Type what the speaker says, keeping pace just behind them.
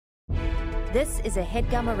This is a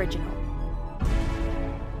HeadGum original.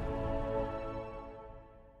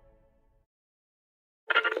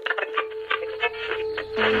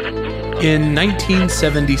 In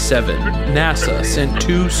 1977, NASA sent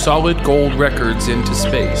 2 solid gold records into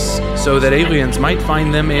space so that aliens might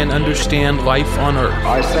find them and understand life on Earth.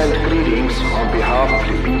 I send greetings on behalf of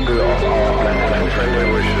the people of our planet and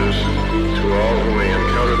friendly wishes to all who may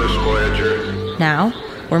encounter this Voyager. Now,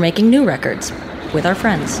 we're making new records with our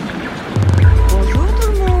friends.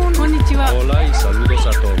 Hola y saludos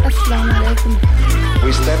a todos.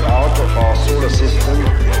 We step out of our solar system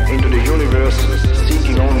into the universe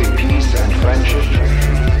seeking only peace and friendship.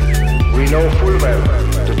 We know full well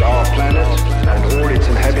that our planet and all its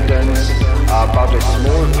inhabitants are but a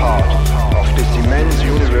small part of this immense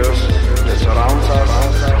universe that surrounds us.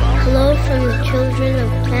 Hello from the children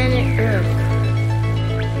of planet Earth.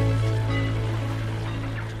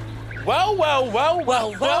 Well.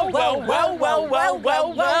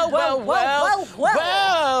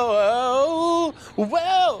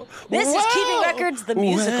 This is Keeping Records, the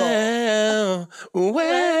musical.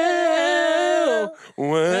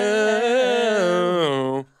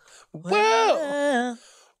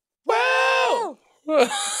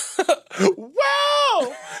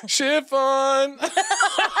 Chiffon.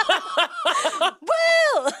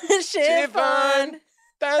 Chiffon.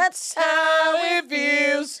 That's how it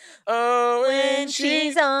feels. Oh, when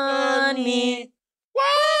she's on me.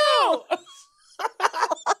 Wow!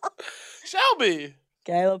 Shelby.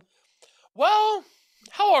 Caleb. Well,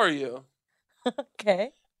 how are you?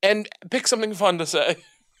 Okay. And pick something fun to say.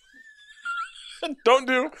 Don't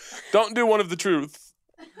do one of the truth.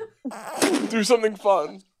 Do something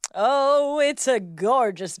fun. Oh, it's a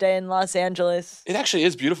gorgeous day in Los Angeles. It actually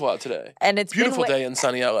is beautiful out today. And it's beautiful day in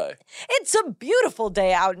sunny LA. It's a beautiful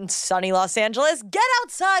day out in sunny Los Angeles. Get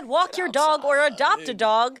outside, walk your dog, or adopt a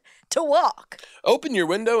dog to walk. Open your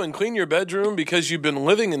window and clean your bedroom because you've been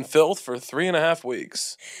living in filth for 3.5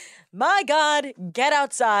 weeks. My God, get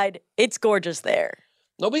outside. It's gorgeous there.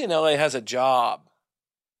 Nobody in LA has a job.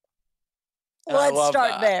 And Let's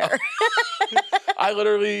start there. I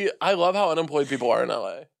love how unemployed people are in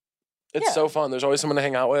LA. It's so fun. There's always someone to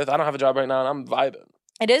hang out with. I don't have a job right now, and I'm vibing.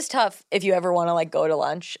 It is tough if you ever want to go to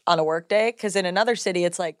lunch on a work day, because in another city,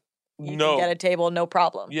 it's like you can get a table, no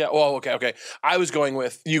problem. Yeah. Well, okay. I was going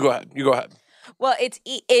with you. Go ahead. Well, it's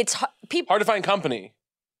people hard to find company.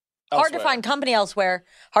 Hard to find company elsewhere.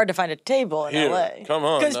 Hard to find a table in LA. Come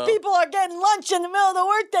on, because people are getting lunch in the middle of the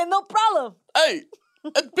workday, no problem. Hey.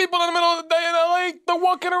 And people in the middle of the day in LA, they're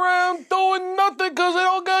walking around doing nothing because they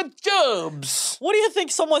don't got jobs. What do you think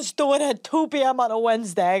someone's doing at 2 p.m. on a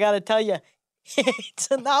Wednesday? I got to tell you, it's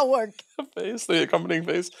not work. The accompanying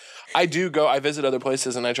face. I visit other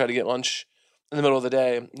places and I try to get lunch in the middle of the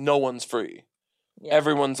day. No one's free. Yeah.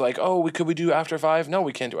 Everyone's like, oh, could we do after 5? No,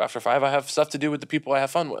 we can't do after 5. I have stuff to do with the people I have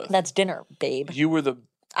fun with. That's dinner, babe.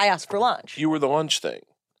 I asked for lunch. You were the lunch thing.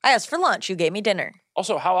 I asked for lunch. You gave me dinner.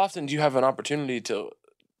 Also, how often do you have an opportunity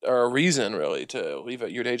or a reason, really, to leave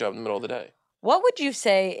your day job in the middle of the day? What would you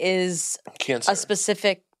say is cancer? A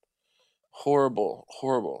specific... Horrible.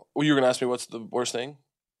 Well, you were going to ask me what's the worst thing?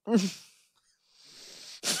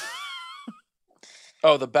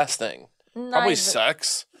 Oh, the best thing. Probably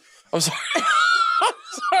sex. I'm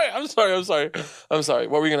sorry. I'm sorry.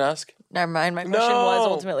 What were you going to ask? Never mind. My question was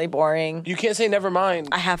ultimately boring. You can't say never mind.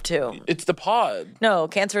 I have to. It's the pod. No,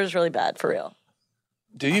 cancer is really bad, for real.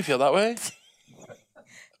 Do you feel that way?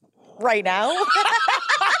 Right now?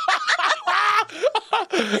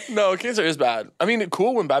 No, cancer is bad. I mean, it's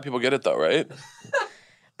cool when bad people get it, though, right?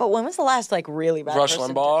 But when was the last, really bad Rush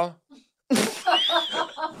Limbaugh?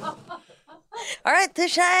 All right,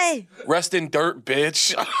 Tishay. Rest in dirt,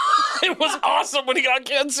 bitch. It was awesome when he got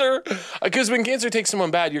cancer. Because when cancer takes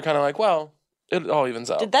someone bad, you're kind of like, well, it all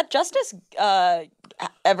evens out. Did that justice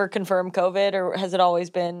ever confirm COVID, or has it always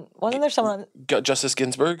been? Wasn't there someone? Justice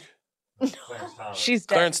Ginsburg? No, she's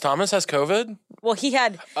dead. Clarence Thomas has COVID? Well, he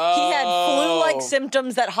had flu-like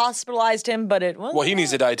symptoms that hospitalized him, but it wasn't. Well, he needs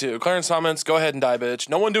to die too. Clarence Thomas, go ahead and die, bitch.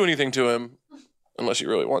 No one do anything to him. Unless you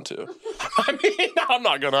really want to. I mean, I'm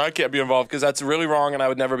not gonna. I can't be involved because that's really wrong and I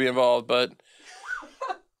would never be involved, but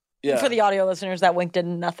yeah. For the audio listeners, that wink did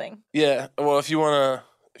nothing. Yeah. Well, if you wanna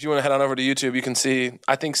head on over to YouTube, you can see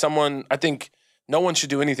I think no one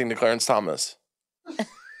should do anything to Clarence Thomas.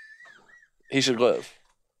 He should live.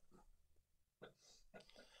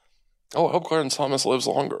 Oh, I hope Clarence Thomas lives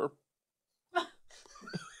longer.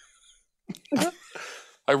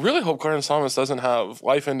 I really hope Clarence Thomas doesn't have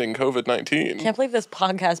life-ending COVID-19. Can't believe this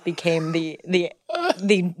podcast became the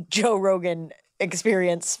Joe Rogan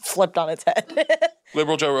experience flipped on its head.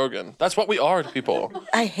 Liberal Joe Rogan. That's what we are to people.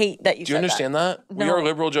 I hate that you Do you understand that? We No. are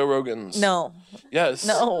liberal Joe Rogans. No. Yes.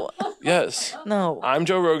 No. Yes. No. I'm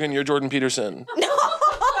Joe Rogan. You're Jordan Peterson. No.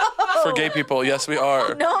 For gay people, yes, we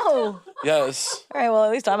are. No. Yes. All right, well, at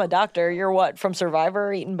least I'm a doctor. You're what, from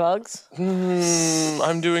Survivor, eating bugs?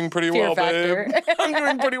 I'm doing pretty Fear well, factor. babe. I'm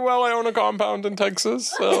doing pretty well. I own a compound in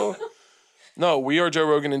Texas, so. No, we are Joe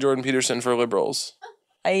Rogan and Jordan Peterson for liberals.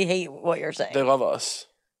 I hate what you're saying. They love us.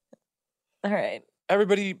 All right.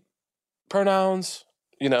 Everybody, pronouns,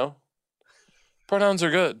 pronouns are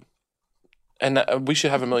good. And we should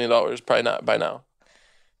have $1 million probably not by now.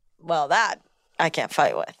 Well, that I can't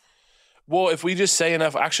fight with. Well, if we just say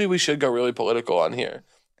enough, actually, we should go really political on here.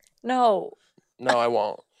 No. No, I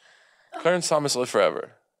won't. Clarence Thomas live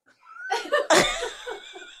forever.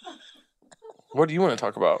 What do you want to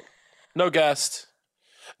talk about? No guest.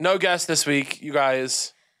 No guest this week, you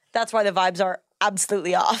guys. That's why the vibes are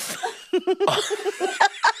absolutely off.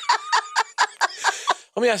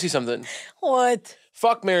 Let me ask you something. What?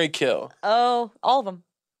 Fuck, marry, kill. Oh, all of them.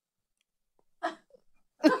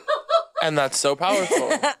 And that's so powerful.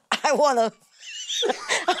 I want to.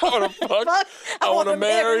 I want to fuck. I want to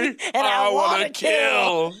marry. And I want wanna to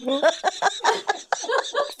kill.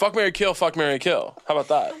 Fuck, marry, kill. Fuck, marry, kill. How about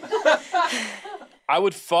that? I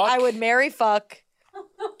would fuck. I would marry, fuck.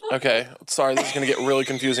 Okay. Sorry, this is going to get really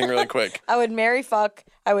confusing really quick. I would marry, fuck.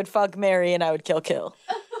 I would fuck, marry, and I would kill.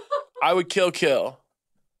 I would kill.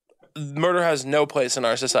 Murder has no place in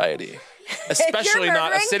our society. Especially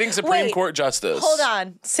not a murdering- sitting Supreme Wait, Court justice. Hold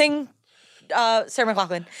on. Sing Sarah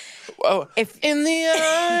McLachlan. Oh, If in the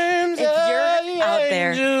arms if you're of out the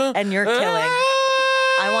there angel. and you're killing,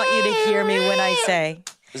 I want you to hear me when I say,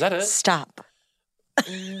 Is that it? stop.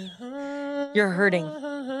 You're hurting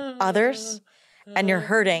others, and you're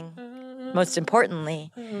hurting, most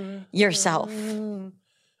importantly, yourself.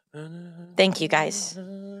 Thank you, guys.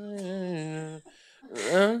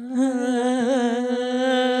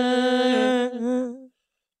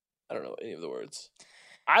 I don't know any of the words.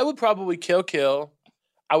 I would probably kill.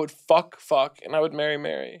 I would fuck, and I would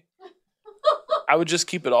marry. I would just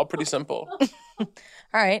keep it all pretty simple. All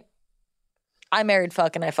right. I married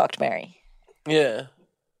fuck and I fucked Mary. Yeah.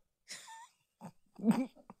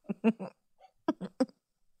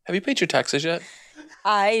 Have you paid your taxes yet?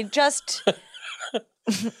 I just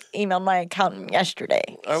emailed my accountant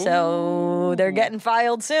yesterday. Oh. So they're getting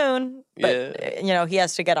filed soon. But, he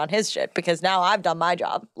has to get on his shit because now I've done my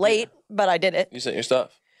job. Late, but I did it. You sent your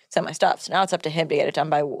stuff? Sent my stuff. So now it's up to him to get it done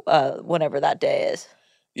by whenever that day is.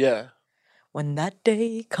 Yeah. When that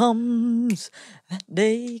day comes,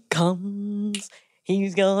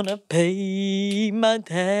 he's gonna pay my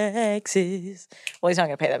taxes. Well, he's not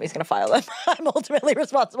gonna pay them. He's gonna file them. I'm ultimately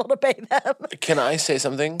responsible to pay them. Can I say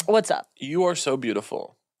something? What's up? You are so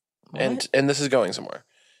beautiful. And this is going somewhere.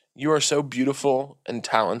 You are so beautiful and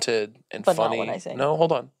talented and But not funny. when I sing. No,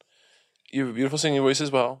 hold on. You have a beautiful singing voice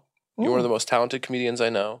as well. You're one of the most talented comedians I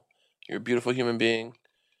know. You're a beautiful human being.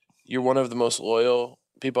 You're one of the most loyal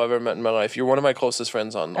people I've ever met in my life. You're one of my closest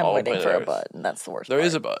friends on I'm all waiting planet for a Earth. butt, and that's the worst There part.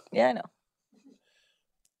 is a but. Yeah, I know.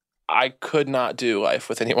 I could not do life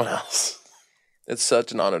with anyone else. It's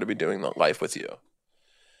such an honor to be doing life with you.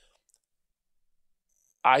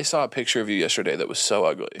 I saw a picture of you yesterday that was so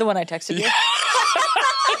ugly. The one I texted you?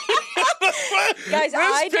 Guys,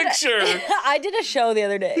 picture. I did a show the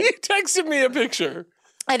other day. You texted me a picture.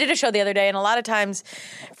 I did a show the other day, and a lot of times,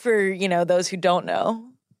 for those who don't know,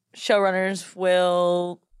 showrunners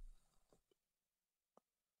will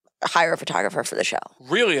hire a photographer for the show.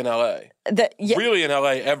 Really in LA? Really in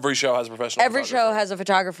LA, every show has a professional Every show has a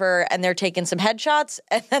photographer, and they're taking some headshots,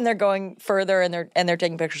 and then they're going further, and they're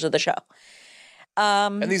taking pictures of the show.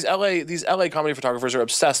 And these LA comedy photographers are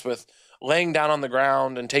obsessed with laying down on the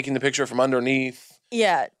ground and taking the picture from underneath.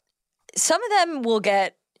 Yeah, some of them will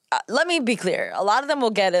get. Let me be clear. A lot of them will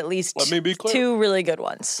get at least two really good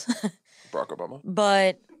ones. Barack Obama.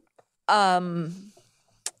 But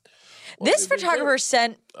this photographer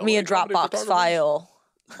sent me a Dropbox file.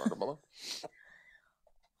 Barack Obama.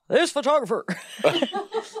 This photographer.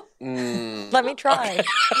 Let me try.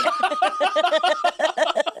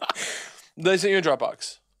 They sent you a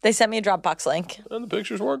Dropbox. They sent me a Dropbox link. And the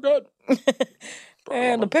pictures weren't good.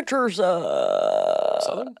 And the pictures,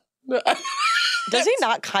 Southern? does he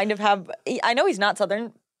not kind of have, I know he's not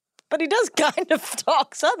Southern, but he does kind of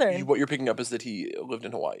talk Southern. What you're picking up is that he lived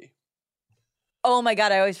in Hawaii. Oh my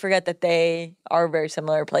God, I always forget that they are very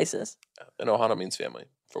similar places. And Ohana means family,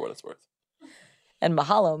 for what it's worth. And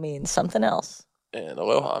mahalo means something else. And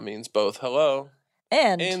aloha means both hello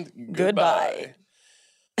and goodbye.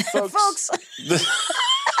 Folks.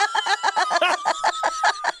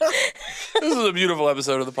 This is a beautiful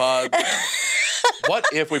episode of the pod. What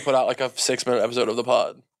if we put out like a 6-minute episode of the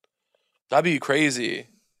pod? That'd be crazy.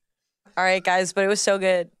 All right, guys, but it was so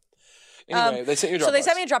good. Anyway, they sent you a Dropbox. So they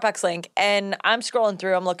sent me a Dropbox link, and I'm scrolling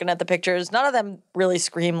through. I'm looking at the pictures. None of them really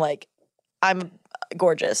scream like I'm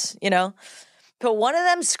gorgeous, you know? But one of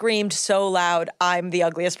them screamed so loud, I'm the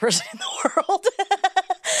ugliest person in the world.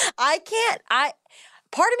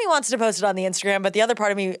 Part of me wants to post it on the Instagram, but the other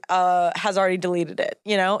part of me has already deleted it,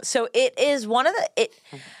 you know? So it is one of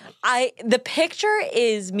the picture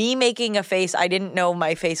is me making a face I didn't know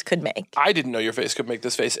my face could make. I didn't know your face could make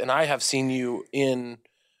this face, and I have seen you in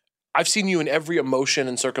every emotion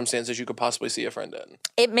and circumstances you could possibly see a friend in.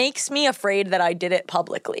 It makes me afraid that I did it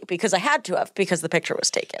publicly because I had to have because the picture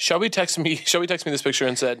was taken. Shelby texted me this picture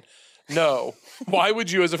and said, "No, why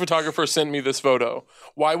would you as a photographer send me this photo?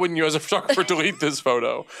 Why wouldn't you as a photographer delete this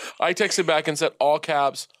photo?" I texted back and said, all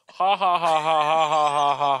caps, ha ha ha ha ha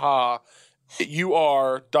ha ha ha ha. You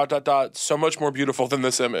are ... so much more beautiful than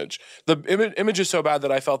this image. The image is so bad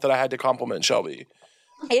that I felt that I had to compliment Shelby.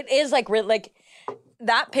 It is like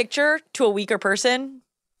that picture to a weaker person,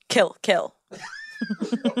 kill.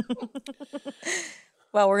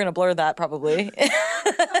 Well, we're going to blur that probably.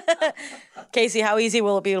 Casey, how easy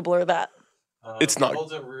will it be to blur that? It's not.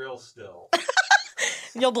 Holds it real still.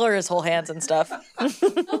 You'll blur his whole hands and stuff.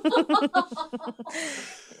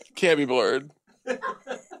 Can't be blurred.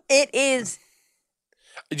 It is.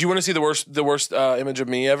 Do you want to see the worst image of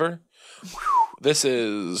me ever? This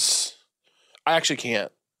is. I actually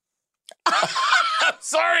can't.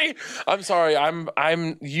 I'm sorry.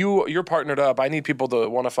 You're partnered up. I need people to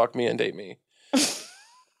want to fuck me and date me.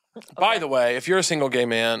 By the way, if you're a single gay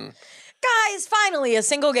man, Guys, finally, a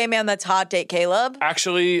single gay man that's hot, date Caleb.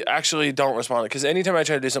 actually don't respond, because anytime I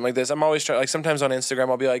try to do something like this, I'm always trying, like sometimes on Instagram,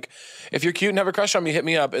 I'll be like, if you're cute and have a crush on me, hit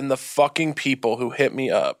me up. And the fucking people who hit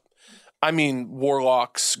me up, I mean,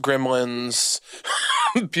 warlocks, gremlins,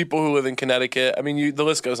 people who live in Connecticut. I mean, the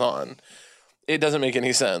list goes on. It doesn't make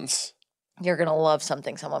any sense. You're going to love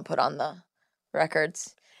something someone put on the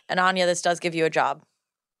records. And Anya, this does give you a job.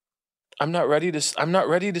 I'm not ready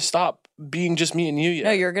to stop being just me and you yet.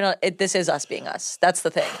 No, you're going to, this is us being us. That's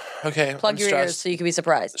the thing. Okay. Plug your ears so you can be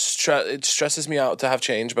surprised. It stresses me out to have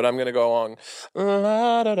change, but I'm going to go along.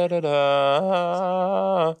 La, da, da, da,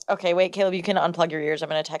 da. Okay, wait, Caleb, you can unplug your ears. I'm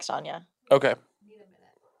going to text Anya. Okay.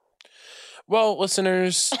 Well,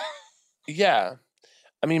 listeners, yeah.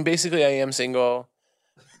 I mean, basically, I am single,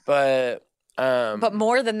 but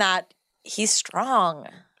more than that, he's strong.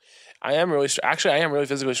 I am really actually, I am really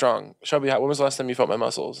physically strong. Shelby, when was the last time you felt my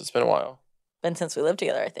muscles? It's been a while. Been since we lived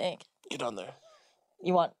together, I think. Get on there.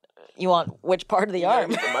 You want which part of the arm?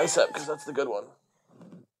 The bicep, because that's the good one.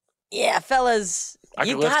 Yeah, fellas,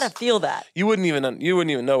 you gotta feel that. You wouldn't even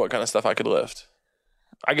know what kind of stuff I could lift.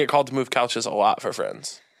 I get called to move couches a lot for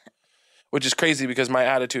friends, which is crazy because my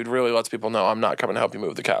attitude really lets people know I'm not coming to help you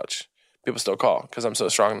move the couch. People still call because I'm so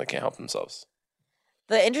strong they can't help themselves.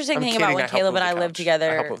 The interesting thing about when Caleb and I lived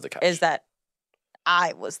together is that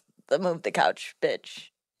I was the move the couch bitch.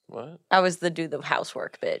 What? I was the do the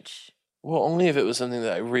housework bitch. Well, only if it was something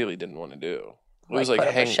that I really didn't want to do. It was like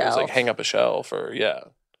hang up a shelf or yeah.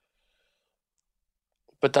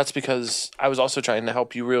 But that's because I was also trying to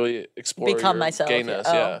help you really explore Become your myself, gayness.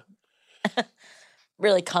 yeah. Yeah.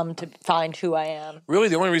 Really come to find who I am. Really,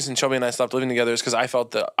 the only reason Shelby and I stopped living together is because I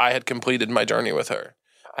felt that I had completed my journey with her.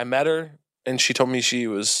 I met her, and she told me she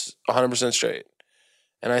was 100% straight.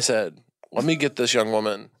 And I said, let me get this young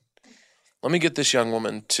woman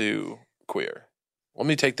to queer. Let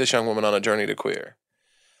me take this young woman on a journey to queer.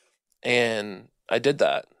 And I did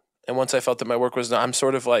that. And once I felt that my work was done, I'm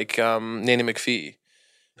sort of like Nanny McPhee,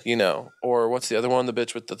 you know, or what's the other one? The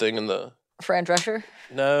bitch with the thing in the... Fran Drescher?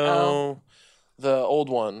 No. Oh. The old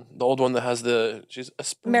one that has she's a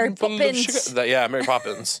Mary Poppins. Mary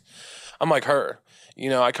Poppins. I'm like her. You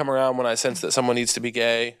know, I come around when I sense that someone needs to be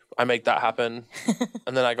gay. I make that happen,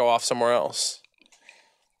 and then I go off somewhere else.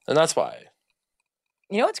 And that's why.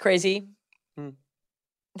 You know what's crazy?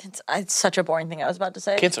 It's such a boring thing I was about to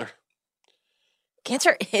say. Cancer.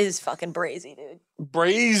 Cancer is fucking brazy, dude.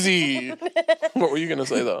 Brazy. What were you gonna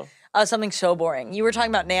say though? Something so boring. You were talking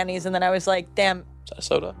about nannies, and then I was like, "Damn." Is that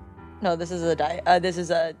soda? No, this is a diet. This is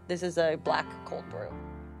a black cold brew.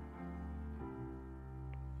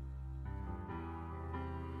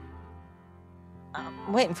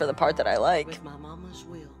 I'm waiting for the part that I like. With my mama's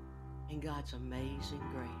will and God's amazing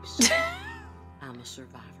grace, I'm a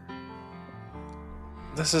survivor.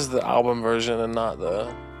 This is the album version and not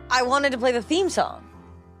the... I wanted to play the theme song,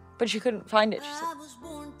 but she couldn't find it. She said, I was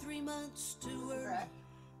born 3 months too early.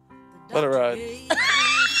 Let it ride.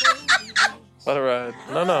 Let it ride.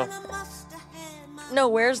 No. No,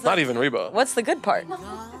 where's the... Not even Reba. What's the good part?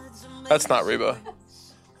 That's not Reba.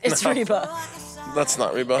 It's Reba. That's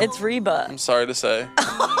not Reba. It's Reba. I'm sorry to say.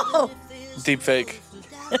 Deep fake.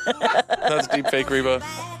 That's deep fake Reba.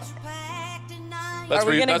 That's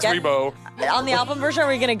Rebo. On the album version, are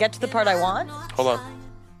we going to get to the part I want? Hold on.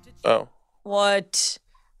 Oh. What?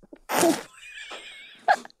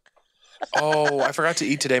 Oh, I forgot to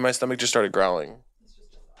eat today. My stomach just started growling.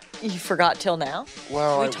 You forgot till now?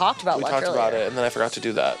 Well, we talked about it, and then I forgot to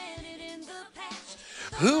do that.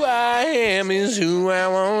 Who I am is who I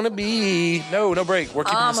want to be. No break. We're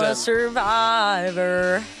keeping this in. I'm a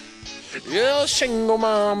survivor. You're a single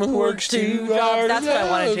mom who works too hard. That's what I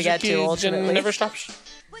wanted to get to, ultimately. Never stops.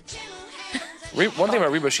 One thing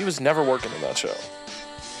about Reba, she was never working in that show.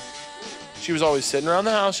 She was always sitting around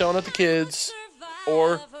the house yelling at the kids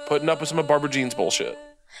or putting up with some of Barbara Jean's bullshit.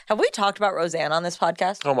 Have we talked about Roseanne on this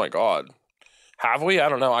podcast? Oh, my God. Have we? I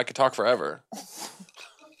don't know. I could talk forever.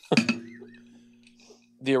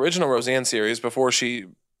 The original Roseanne series, before she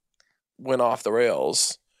went off the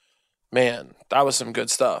rails, man, that was some good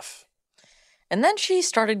stuff. And then she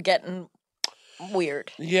started getting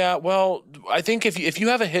weird. Yeah, well, I think if you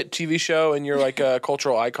have a hit TV show and you're like a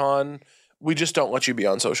cultural icon, we just don't let you be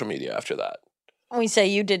on social media after that. We say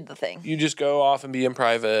you did the thing. You just go off and be in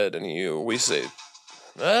private, and we say,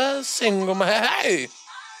 single man, hey.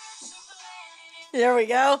 There we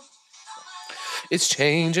go. It's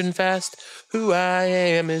changing fast. Who I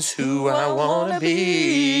am is who I want to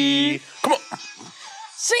be. Come on.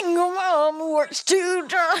 Single mom who works too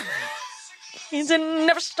hard. It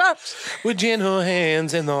never stops. With gentle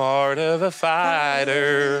hands and the heart of a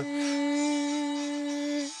fighter.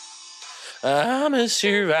 I'm a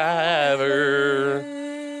survivor.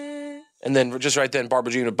 And then just right then,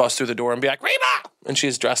 Barbara Jean would bust through the door and be like, Reba! And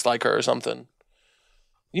she's dressed like her or something.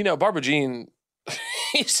 You know, Barbara Jean,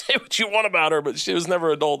 you say what you want about her, but she was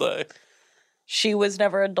never a dull day. She was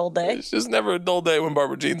never a dull day? It's just never a dull day when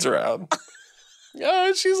Barbara Jean's around.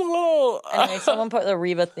 Yeah, she's a little... Anyway, someone put the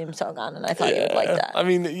Reba theme song on, and I thought you would like that. I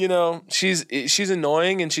mean, you know, she's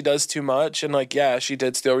annoying, and she does too much, and like, yeah, she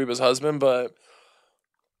did steal Reba's husband, but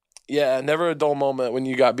yeah, never a dull moment when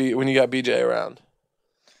you got BJ around.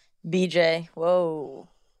 BJ, whoa.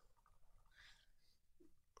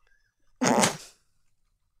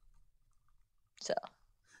 So.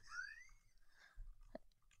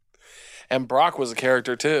 And Brock was a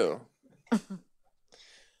character too.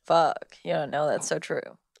 Fuck, you don't know that's so true.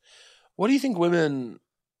 What do you think women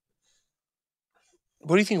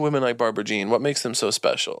like Barbara Jean? What makes them so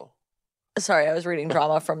special? Sorry, I was reading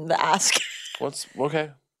drama from the Ask. What's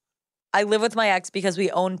okay? I live with my ex because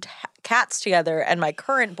we own cats together, and my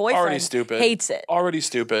current boyfriend hates it. Already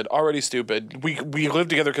stupid. We live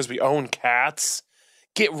together because we own cats.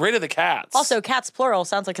 Get rid of the cats. Also, cats plural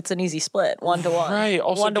sounds like it's an easy split, 1-to-1. Right.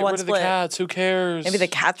 Also, get rid of the cats. Who cares? Maybe the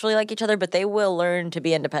cats really like each other, but they will learn to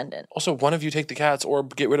be independent. Also, one of you take the cats, or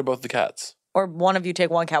get rid of both the cats. Or one of you take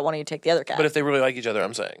one cat, one of you take the other cat. But if they really like each other,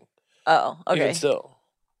 I'm saying. Oh, okay. Even still.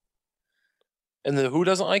 And who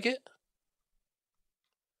doesn't like it?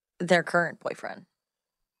 Their current boyfriend.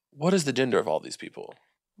 What is the gender of all these people?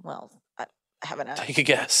 Well, I haven't asked. Take a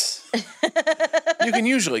guess. You can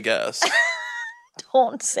usually guess.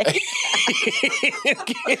 Don't say that.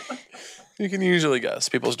 You can usually guess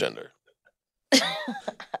people's gender. I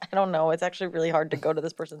don't know. It's actually really hard to go to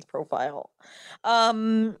this person's profile.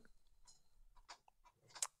 Another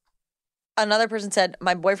person said,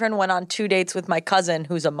 my boyfriend went on 2 dates with my cousin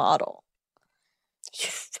who's a model.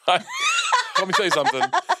 Let me tell you something.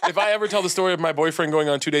 If I ever tell the story of my boyfriend going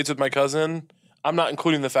on 2 dates with my cousin, I'm not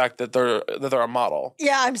including the fact that they're a model.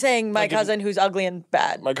 Yeah, I'm saying my cousin who's ugly and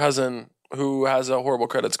bad. My cousin who has a horrible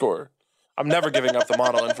credit score. I'm never giving up the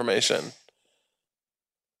model information.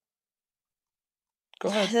 Go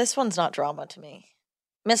ahead. This one's not drama to me.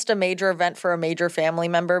 Missed a major event for a major family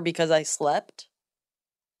member because I slept.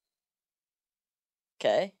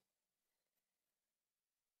 Okay.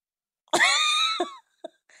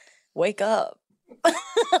 Wake up. What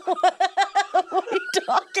are you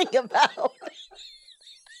talking about?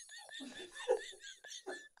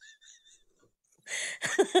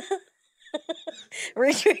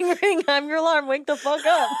 Ring, ring, ring. I'm your alarm. Wake the fuck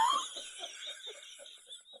up.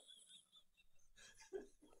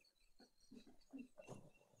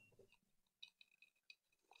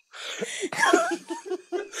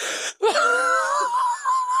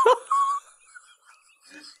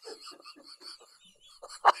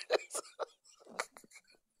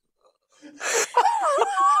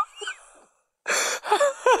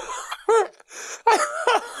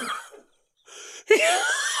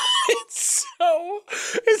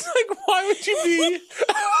 It's like, why would you be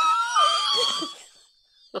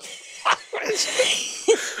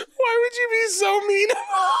so mean.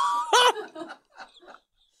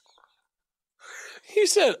 He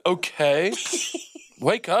said, okay,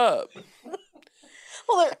 wake up.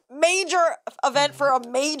 Well, a major event for a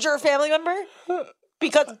major family member?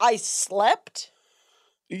 Because I slept?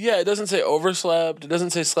 Yeah, it doesn't say overslept. It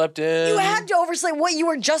doesn't say slept in. You had to oversleep. What, you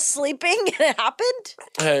were just sleeping and it happened?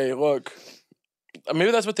 Hey, look.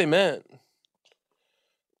 Maybe that's what they meant.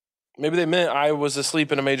 Maybe they meant I was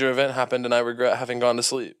asleep and a major event happened and I regret having gone to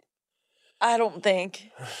sleep. I don't think.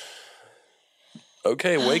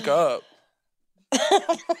 Okay, wake up.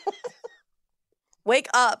 Wake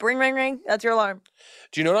up. Ring, ring, ring. That's your alarm.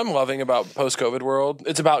 Do you know what I'm loving about post-COVID world?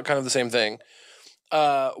 It's about kind of the same thing.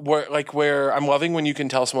 Where I'm loving when you can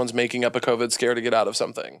tell someone's making up a COVID scare to get out of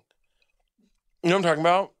something. You know what I'm talking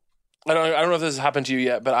about? I don't know if this has happened to you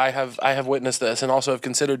yet, but I have witnessed this and also have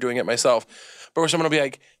considered doing it myself. But where someone will be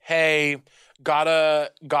like, "Hey, got a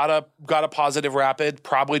positive rapid,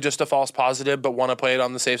 probably just a false positive, but want to play it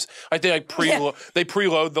on the safe." Like they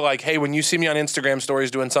preload the like, "Hey, when you see me on Instagram stories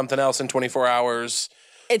doing something else in 24 hours."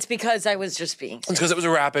 It's because I was just being. It's because it was a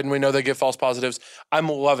rapid and we know they give false positives. I'm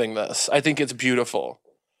loving this. I think it's beautiful.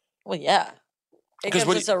 Well, yeah. It gives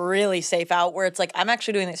us a really safe out where it's like, I'm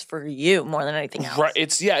actually doing this for you more than anything else. Right.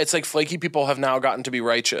 It's like flaky people have now gotten to be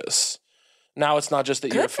righteous. Now it's not just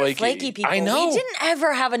that you're flaky. Flaky people. I know. We didn't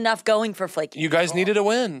ever have enough going for flaky You guys people. needed a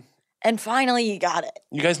win. And finally you got it.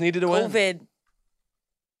 You guys needed a win. COVID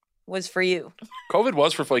was for you. COVID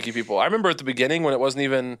was for flaky people. I remember at the beginning when it wasn't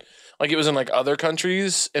even, like it was in like other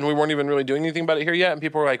countries and we weren't even really doing anything about it here yet. And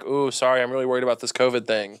people were like, "Ooh, sorry, I'm really worried about this COVID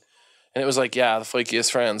thing." And it was like, yeah, the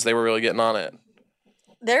flakiest friends, they were really getting on it.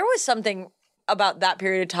 There was something about that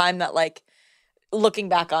period of time that, like, looking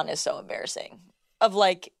back on is so embarrassing. Of,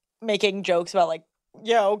 like, making jokes about, like,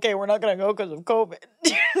 yeah, okay, we're not going to go because of COVID.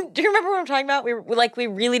 Do you remember what I'm talking about? We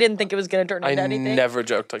really didn't think it was going to turn into anything. I never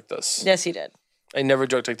joked like this. Yes, you did. I never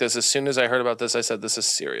joked like this. As soon as I heard about this, I said, this is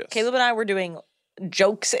serious. Caleb and I were doing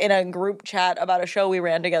jokes in a group chat about a show we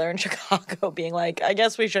ran together in Chicago, being like, I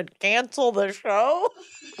guess we should cancel the show.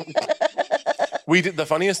 We did. The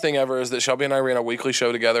funniest thing ever is that Shelby and I ran a weekly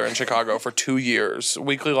show together in Chicago for 2 years,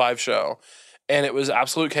 weekly live show, and it was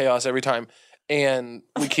absolute chaos every time. And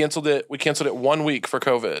we canceled it. We canceled it 1 week for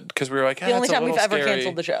COVID because we were like, the only time we've ever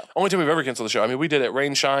canceled the show. Only time we've ever canceled the show. I mean, we did it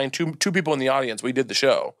rain, shine, two people in the audience. We did the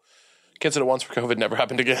show. Canceled it once for COVID. Never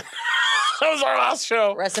happened again. That was our last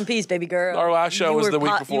show. Rest in peace, baby girl. Our last show was the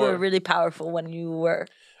week before. You were really powerful when you were.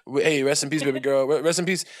 Hey, rest in peace, baby girl. Rest in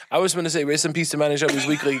peace. I was going to say rest in peace to Manny Shelby's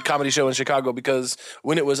weekly comedy show in Chicago because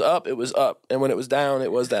when it was up, it was up. And when it was down,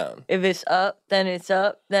 it was down. If it's up, then it's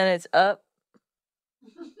up, then it's up.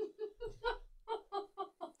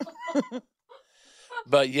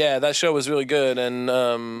 But yeah, that show was really good and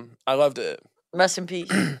I loved it. Rest in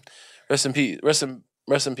peace. Rest in peace.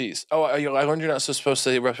 Rest in peace. Oh, I learned you're not supposed to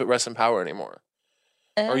say rest in power anymore.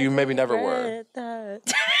 Or you maybe never were.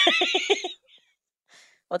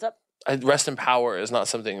 What's up? Rest in power is not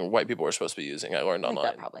something white people are supposed to be using. I learned online.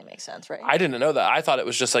 That probably makes sense, right? I didn't know that. I thought it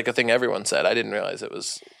was just like a thing everyone said. I didn't realize it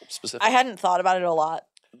was specific. I hadn't thought about it a lot,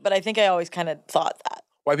 but I think I always kind of thought that.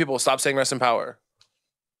 White people, stop saying rest in power.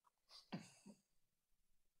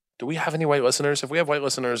 Do we have any white listeners? If we have white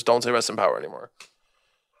listeners, don't say rest in power anymore.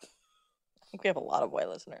 I think we have a lot of white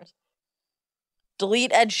listeners.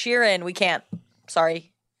 Delete Ed Sheeran. We can't.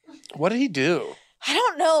 Sorry. What did he do? I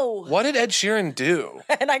don't know. What did Ed Sheeran do?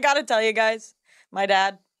 And I got to tell you guys, my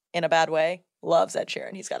dad, in a bad way, loves Ed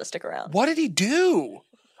Sheeran. He's got to stick around. What did he do?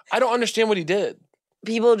 I don't understand what he did.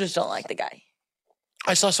 People just don't like the guy.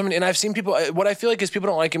 I saw somebody, and I've seen people, what I feel like is people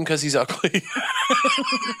don't like him because he's ugly.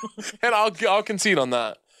 And I'll concede on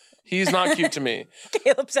that. He's not cute to me.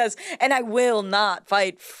 Caleb says, and I will not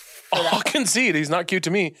fight for that. I'll concede. He's not cute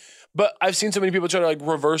to me. But I've seen so many people try to like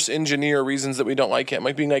reverse engineer reasons that we don't like him.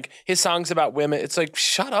 Like being like, his songs about women. It's like,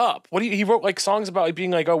 shut up. What do you, he wrote like songs about like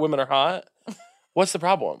being like, oh, women are hot. What's the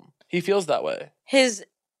problem? He feels that way. His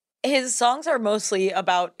songs are mostly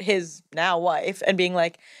about his now wife and being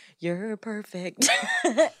like, you're perfect.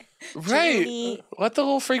 Right. Judy. Let the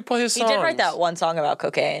little freak play his songs. He did write that one song about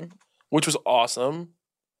cocaine. Which was awesome.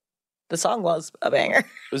 The song was a banger.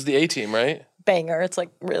 It was the A-Team, right? Banger. It's like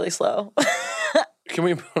really slow. Can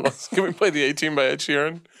we play the A-Team by Ed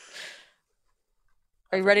Sheeran?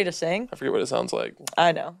 Are you ready to sing? I forget what it sounds like.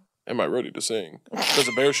 I know. Am I ready to sing? There's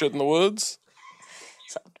a bear shit in the woods?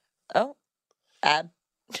 Oh. Ad.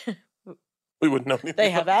 We wouldn't know anything.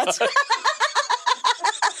 They have ads.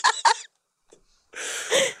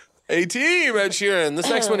 A-Team, Ed Sheeran. This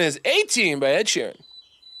next one is A-Team by Ed Sheeran.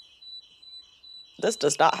 This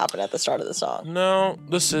does not happen at the start of the song. No,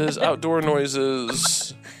 this is outdoor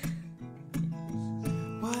noises.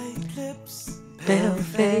 Pale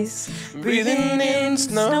face. Breathing in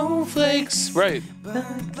snowflakes. Right.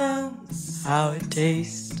 How it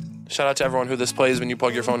tastes. Shout out to everyone who this plays when you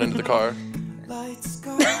plug your phone into the car.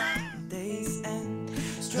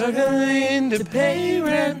 Struggling to pay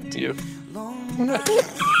rent. You.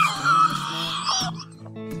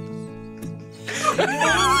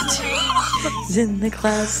 In the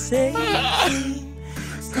classic.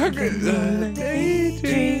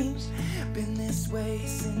 Daydreams. Been this way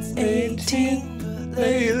since 18.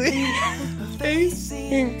 Lately,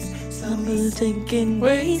 facing summer thinking,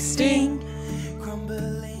 wasting,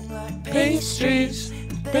 crumbling like pastries.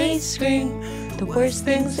 They scream the worst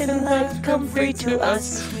things in life come free to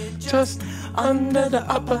us. Just under the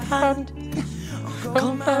upper hand.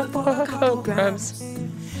 Come out for a couple grams.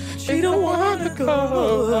 She don't wanna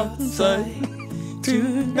go outside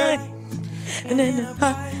tonight. And then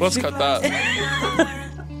Let's cut that.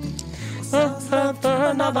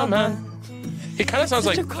 another man. He kind of sounds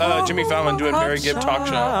like Jimmy Fallon doing Mary Gibb talk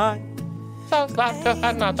show. Sounds like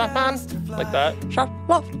another man. Like that.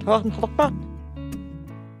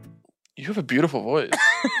 You have a beautiful voice.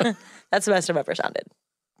 That's the best I've ever sounded.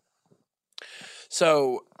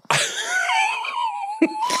 So,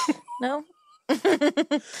 No?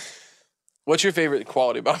 what's your favorite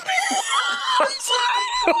quality about me?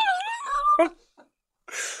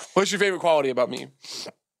 What's your favorite quality about me?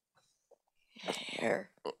 Hair.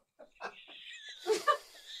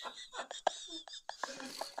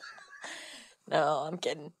 No, I'm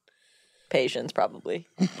kidding. Patience, probably.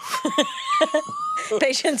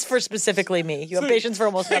 Patience for specifically me. You have patience for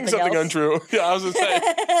almost Saying nothing something else. untrue. Yeah, I was going to say.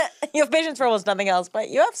 You have patience for almost nothing else, but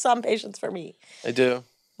you have some patience for me. I do.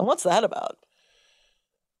 And what's that about?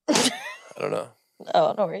 I don't know.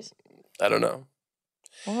 Oh, no worries. I don't know.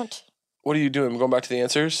 What? What are you doing? Going back to the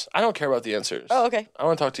answers? I don't care about the answers. Oh, okay. I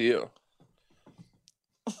want to talk to you.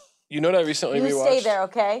 You know what I recently You rewatched? stay there,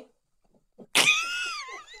 okay? Do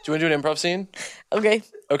you want to do an improv scene? Okay.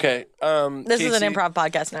 Okay. This is Casey- an improv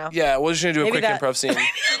podcast now. Yeah, we're just going to do a Maybe quick that- improv scene.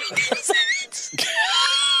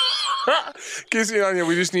 Casey and Anya,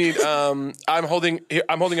 we just need, I'm holding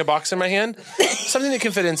a box in my hand. Something that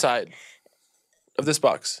can fit inside of this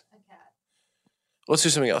box. Let's do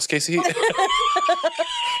something else. Casey,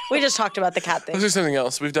 We just talked about the cat thing. let's do something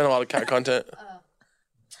else. We've done a lot of cat content.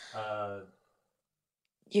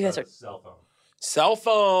 You guys are... Cell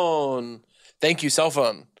phone. Thank you, cell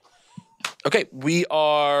phone. Okay, we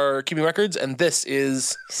are keeping records, and this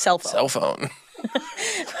is Cell phone. cell phone.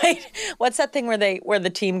 Wait, what's that thing where the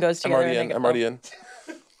team goes I'm together? already and in. they I'm go- already in.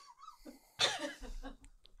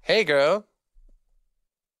 Hey, girl.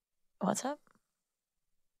 What's up?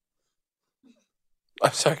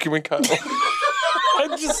 I'm sorry. Can we cut?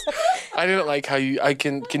 I didn't like how you.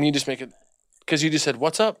 Can you just make it? Because you just said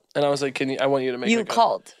what's up, and I was like, I want you to make You it.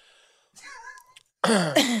 called.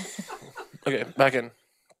 Okay, back in.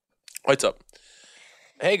 What's up?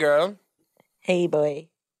 Hey, girl. Hey, boy.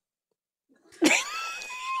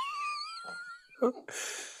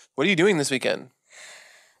 What are you doing this weekend?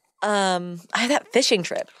 I have that fishing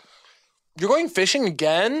trip. You're going fishing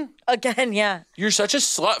again? Again, yeah. You're such a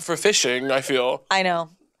slut for fishing, I feel. I know.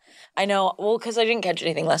 Well, because I didn't catch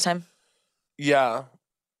anything last time. Yeah.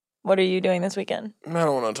 What are you doing this weekend? I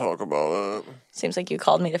don't want to talk about it. Seems like you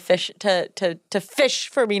called me to fish to fish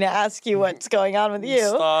for me to ask you what's going on with you.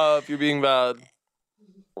 Stop. You're being bad.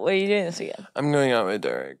 What are you doing this weekend? I'm going out with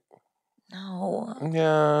Derek. No.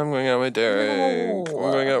 Yeah, I'm going out with Derek. No.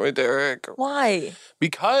 I'm going out with Derek. Why?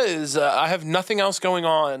 Because I have nothing else going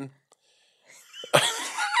on.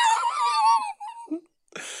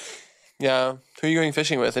 Yeah. Who are you going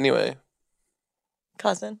fishing with anyway?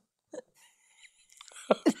 Cousin.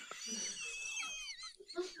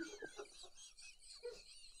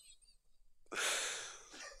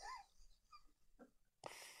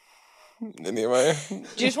 Anyway. Do you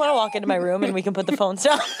just want to walk into my room and we can put the phones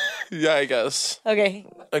down? Yeah, I guess. Okay.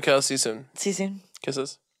 Okay, I'll see you soon. See you soon.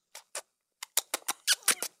 Kisses.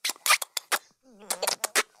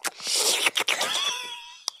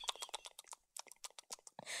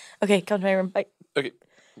 Okay, come to my room. Bye. Okay.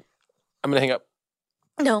 I'm going to hang up.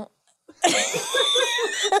 No.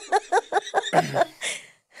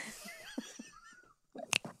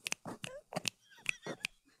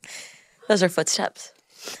 Those are footsteps.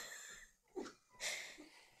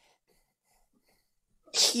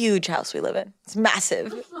 Huge house we live in. It's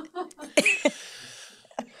massive.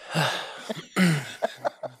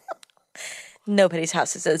 Nobody's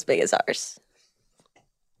house is as big as ours.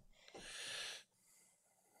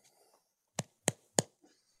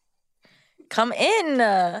 Come in.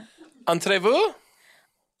 Entrez-vous?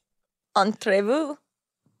 Entrez-vous.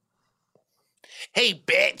 Hey,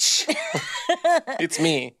 bitch. It's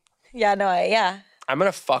me. Yeah, no, yeah. I'm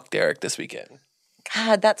going to fuck Derek this weekend.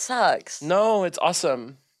 God, that sucks. No, it's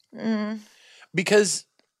awesome. Because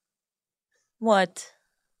What?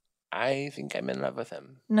 I think I'm in love with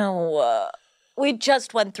him. No, we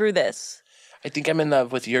just went through this. I think I'm in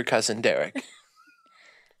love with your cousin, Derek.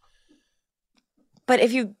 But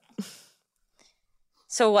if you...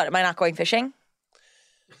 So what, am I not going fishing?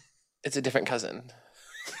 It's a different cousin.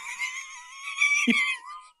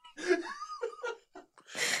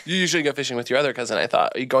 You usually go fishing with your other cousin, I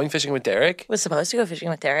thought. Are you going fishing with Derek? Was supposed to go fishing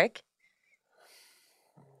with Derek.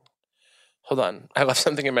 Hold on. I left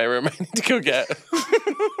something in my room I need to go get.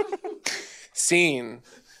 Scene.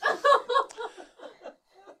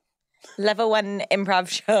 Level 1 improv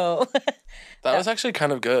show. That was actually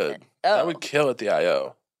kind of good. That would kill at the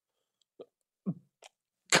I.O.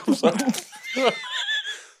 That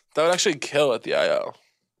would actually kill at the I.O.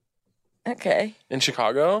 Okay. In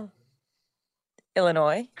Chicago?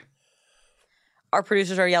 Illinois. Our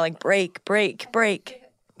producers are yelling, break, break, break.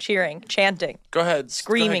 Cheering, chanting, Go ahead.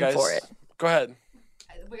 screaming Go ahead, guys. for it. Go ahead.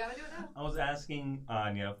 We gotta do it now. I was asking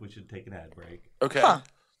Anya if we should take an ad break. Okay. Huh.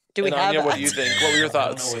 Do we And have Anya, what that? do you think? What were your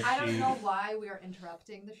thoughts? I don't know why we are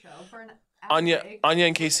interrupting the show for an ad Anya break.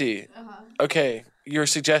 and Casey. Okay. Your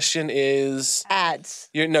suggestion is Ads.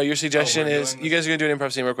 your suggestion we're is doing you guys are gonna do an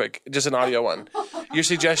improv scene real quick. Just an audio one. Your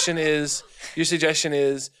suggestion is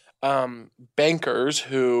bankers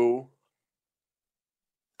who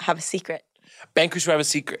Have a secret. have a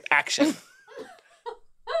secret. Action.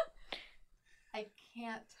 I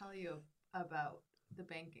can't tell you about the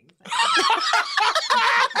banking thing.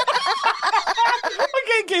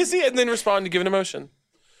 Okay, Casey, and then respond to give an emotion.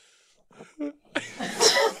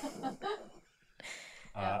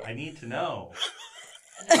 I need to know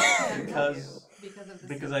because Because of the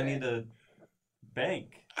because I need to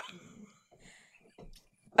bank.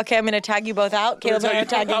 Okay, I'm going to tag you both out. Caleb and I are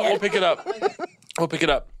tagging We'll in. pick it up. We'll pick it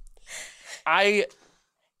up. I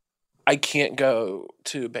can't go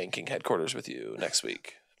to banking headquarters with you next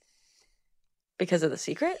week. Because of the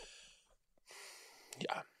secret?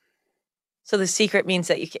 Yeah. So the secret means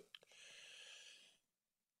that you can...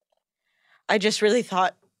 I just really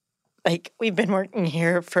thought, like, we've been working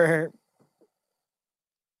here for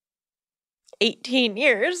 18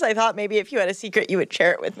 years. I thought maybe if you had a secret, you would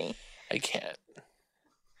share it with me. I can't.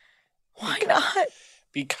 Why not?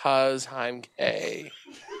 Because I'm gay.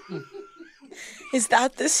 Is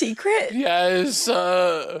that the secret? Yes.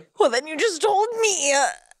 Well, then you just told me.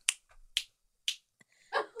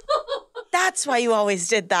 That's why you always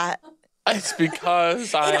did that. It's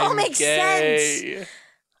because I'm all makes gay. sense.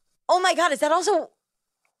 Oh my God, is that also...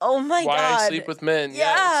 Oh my Why God. I sleep with men. Yeah.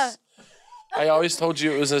 Yes. I always told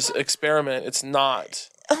you it was this experiment. It's not.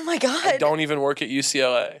 Oh my God. I don't even work at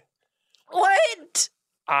UCLA. What?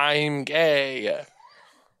 I'm gay.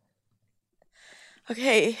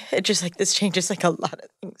 Okay, it just like this changes like a lot of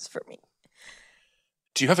things for me.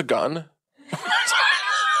 Do you have a gun?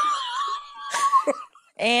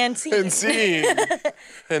 And see. And scene.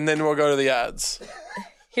 And then we'll go to the ads.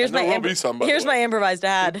 Here's And there my will be some, by the here's way. my improvised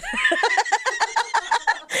ad.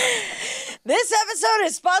 This episode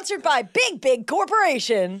is sponsored by Big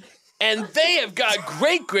Corporation. And they have got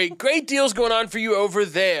great deals going on for you over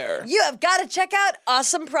there. You have got to check out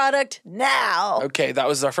awesome product now. Okay, that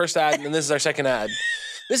was our first ad, and this is our second ad.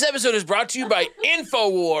 This episode is brought to you by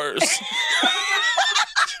InfoWars.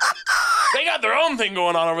 They got their own thing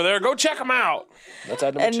going on over there. Go check them out. That's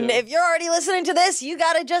ad number And 2. if you're already listening to this, you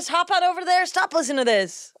got to just hop on over there. Stop listening to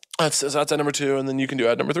this. That's ad number 2, and then you can do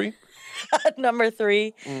ad number 3. Number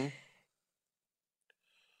 3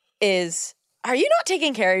 is, are you not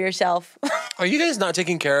taking care of yourself? Are you guys not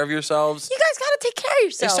taking care of yourselves? You guys got to take care of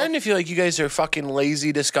It's yourself. starting to feel like you guys are fucking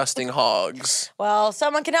lazy, disgusting hogs. Well,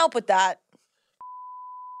 someone can help with that.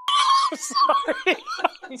 Sorry.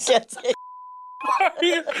 Yes.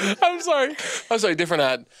 I'm sorry. Different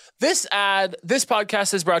ad. This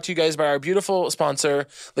podcast is brought to you guys by our beautiful sponsor,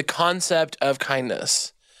 The Concept of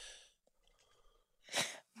Kindness.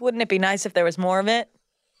 Wouldn't it be nice if there was more of it?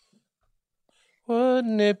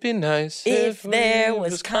 Wouldn't it be nice If there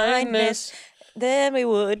was kindness, then we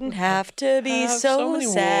wouldn't have to be Have so many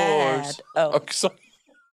sad. wars. Oh, Okay, so-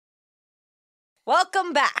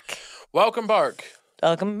 welcome back. welcome, Bark.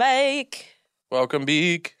 Welcome back. Welcome,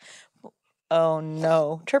 Beak. Oh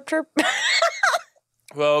no. Chirp chirp.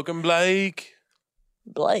 Welcome, Blake.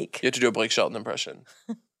 Blake. You have to do a Blake Shelton impression.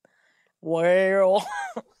 Well.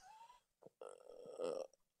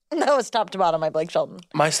 That was top to bottom, my Blake Shelton.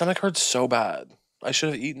 My stomach hurts so bad. I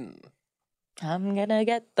should have eaten. I'm gonna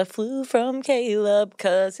get the flu from Caleb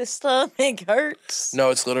because his stomach hurts.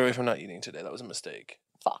 No, it's literally from not eating today. That was a mistake.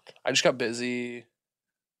 Fuck. I just got busy.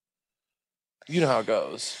 You know how it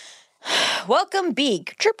goes. Welcome,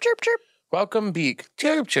 Beak. Chirp, chirp, chirp. Welcome, Beak.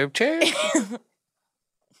 Chirp, chirp, chirp.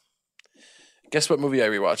 Guess what movie I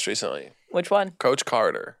rewatched recently? Which one? Coach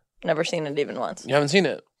Carter. Never seen it even once. You haven't seen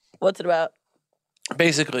it? What's it about?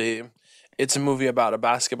 Basically, it's a movie about a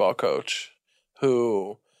basketball coach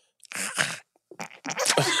who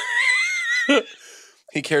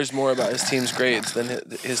he cares more about his team's grades than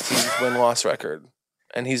his team's win-loss record.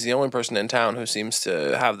 And he's the only person in town who seems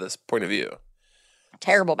to have this point of view.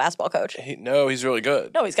 Terrible basketball coach. He's really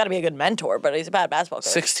good. No, he's got to be a good mentor, but he's a bad basketball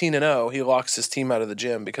coach. 16-0, he locks his team out of the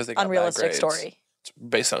gym because they got unrealistic bad grades. Story. It's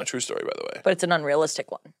based on a true story, by the way. But it's an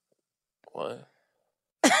unrealistic one. What?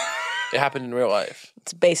 It happened in real life.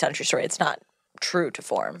 It's based on a true story. It's not true to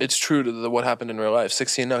form. It's true to what happened in real life.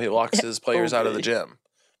 16-0, he locks his players out of the gym.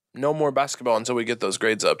 No more basketball until we get those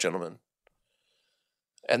grades up, gentlemen.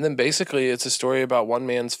 And then basically it's a story about one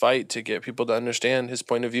man's fight to get people to understand his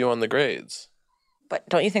point of view on the grades. But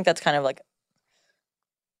don't you think that's kind of like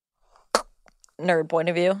nerd point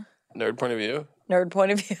of view? Nerd point of view? Nerd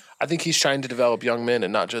point of view. I think he's trying to develop young men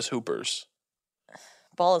and not just hoopers.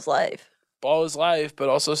 Ball is life. Ball is life, but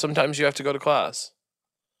also sometimes you have to go to class.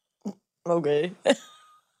 Okay. Let's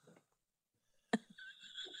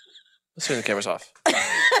turn the cameras off.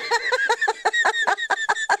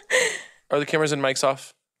 Are the cameras and mics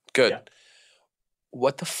off? Good. Yeah.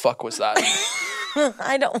 What the fuck was that?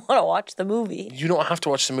 I don't want to watch the movie. You don't have to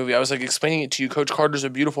watch the movie. I was like explaining it to you. Coach Carter's a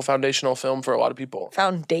beautiful foundational film for a lot of people.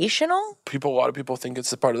 Foundational? A lot of people think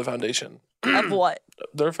it's a part of the foundation. Of what?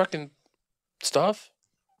 Their fucking stuff.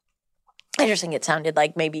 I just think it sounded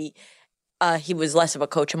like maybe he was less of a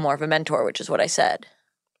coach and more of a mentor, which is what I said.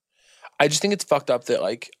 I just think it's fucked up that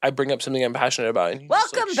like I bring up something I'm passionate about. And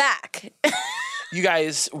Welcome back. You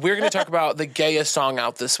guys, we're going to talk about the gayest song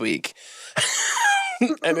out this week.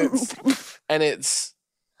 and it's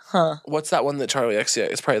what's that one that Charlie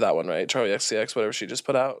XCX, it's probably that one, right? Charlie XCX, whatever she just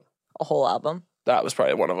put out. A whole album. That was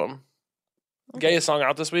probably one of them. Okay. Gayest song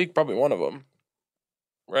out this week, probably one of them.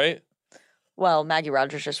 Right? Well, Maggie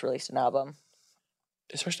Rogers just released an album.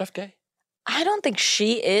 Is her stuff gay? I don't think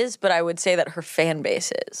she is, but I would say that her fan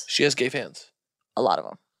base is. She has gay fans. A lot of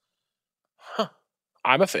them. Huh.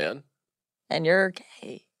 I'm a fan. And you're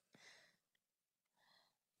gay.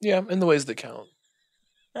 Yeah, in the ways that count.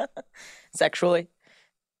 Sexually?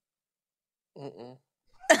 Mm-mm.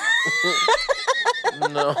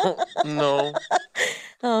 No.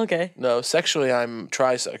 Oh, okay. No, sexually I'm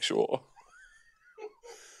trisexual.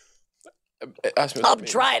 Ask me what that I'm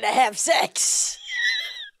means. trying to have sex.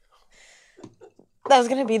 That was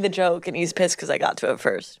going to be the joke, and he's pissed because I got to it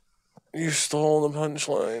first. You stole the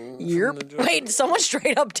punchline. Wait, someone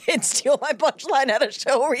straight up did steal my punchline at a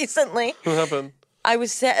show recently. What happened? I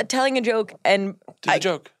was telling a joke, and Do the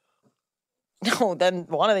joke. No, then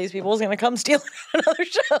one of these people is going to come steal it at another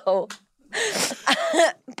show.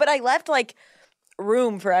 But I left, like,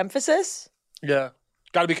 room for emphasis. Yeah.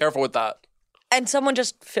 Got to be careful with that. And someone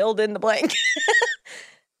just filled in the blank.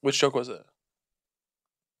 Which joke was it?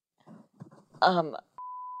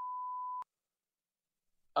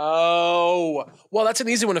 Oh. Well, that's an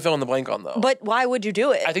easy one to fill in the blank on, though. But why would you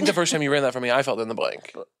do it? I think the first time you ran that for me, I filled in the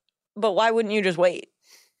blank. But why wouldn't you just wait?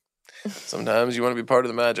 Sometimes you want to be part of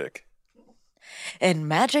the magic. And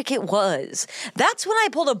magic it was. That's when I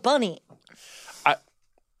pulled a bunny.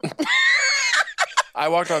 I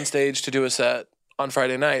walked on stage to do a set on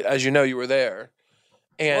Friday night. As you know, you were there.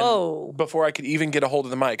 And before I could even get a hold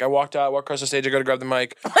of the mic, I walked across the stage, I go to grab the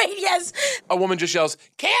mic. Wait, yes. A woman just yells,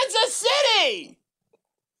 Kansas City!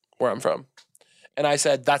 Where I'm from. And I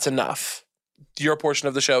said, that's enough. Your portion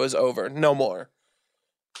of the show is over. No more.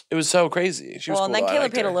 It was so crazy. She was cool. And then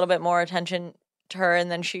Kayla paid a little bit more attention to her,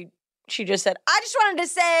 and then she just said, I just wanted to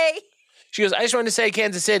say. She goes, I just wanted to say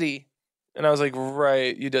Kansas City. And I was like,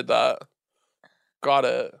 right, you did that. Got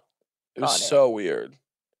it. It was so weird.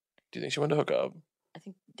 Do you think she wanted to hook up? I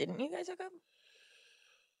think, didn't you guys hook up?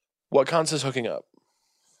 What counts as hooking up?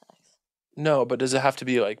 Sex. No, but does it have to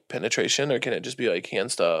be like penetration or can it just be like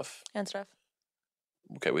hand stuff? Hand stuff.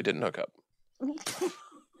 Okay, we didn't hook up.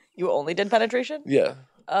 You only did penetration? Yeah.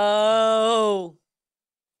 Oh.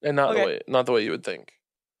 And not the way you would think.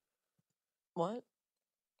 What?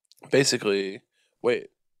 Basically, wait.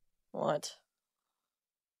 What?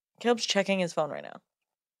 Caleb's checking his phone right now.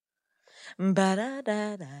 Hello.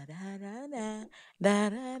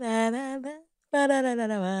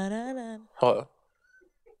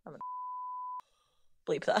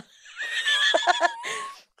 Bleep that.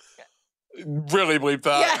 Really bleep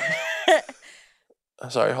that. Yeah.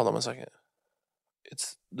 Sorry, hold on 1 second.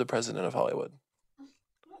 It's the president of Hollywood.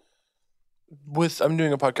 I'm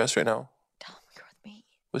doing a podcast right now Tell him you're with me.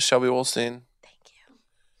 with Shelby Wolstein. Thank you.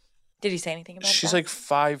 Did he say anything about She's that? like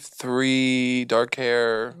 5'3", dark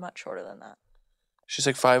hair. I'm much shorter than that. She's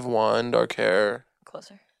like 5'1", dark hair.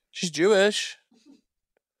 Closer. She's Jewish.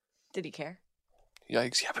 Did he care?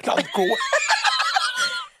 Yikes! Yeah, but not cool.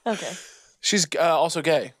 Okay. She's also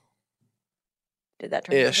gay. Did that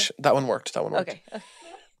turn Ish. That one worked. Okay.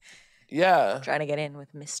 Yeah. Trying to get in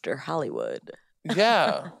with Mr. Hollywood.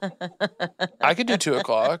 Yeah. I could do 2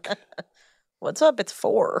 o'clock. What's up? It's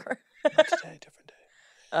 4. Not today, different day.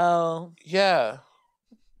 Oh. Yeah.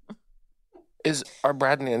 Are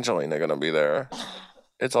Brad and Angelina gonna be there?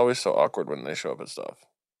 It's always so awkward when they show up at stuff.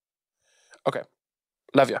 Okay.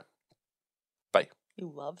 Love ya. Bye.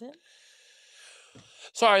 You love him?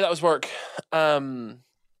 Sorry, that was work. I'm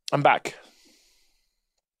back.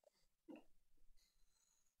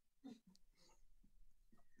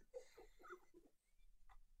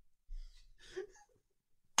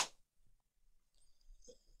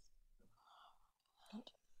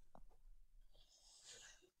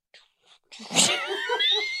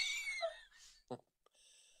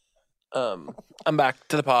 I'm back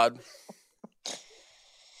to the pod.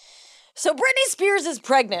 So Britney Spears is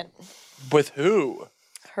pregnant. With who?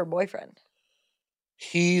 Her boyfriend.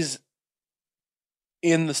 He's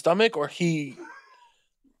in the stomach, or he?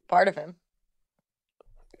 Part of him.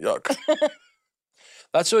 Yuck.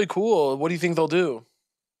 That's really cool. What do you think they'll do?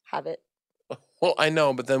 Have it. Well, I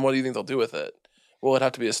know, but then what do you think they'll do with it? Will it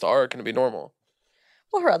have to be a star, or can it be normal?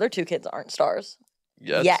 Well, her other 2 kids aren't stars.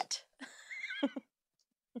 Yet.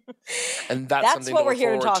 And that's something what to we're look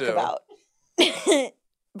here to forward talk about.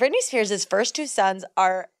 Britney Spears' first 2 sons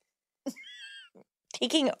are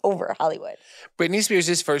taking over Hollywood. Britney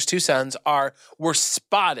Spears' first 2 sons were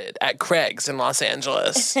spotted at Craig's in Los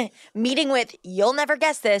Angeles. Meeting with, you'll never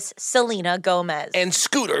guess this, Selena Gomez. And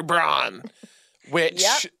Scooter Braun, which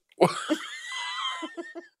Yep.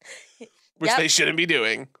 they shouldn't be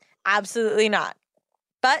doing. Absolutely not.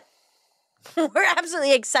 But we're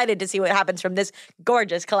absolutely excited to see what happens from this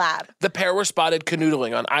gorgeous collab. The pair were spotted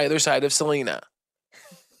canoodling on either side of Selena.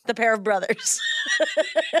 The pair of brothers.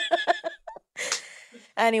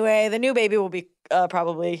 Anyway, the new baby will be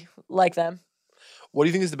probably like them. What do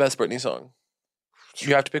you think is the best Britney song?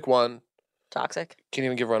 You have to pick one. Toxic. Can't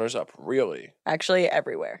even give runners up. Really? Actually,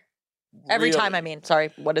 everywhere. Every Really? time, I mean.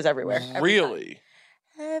 Sorry, what is everywhere? Really?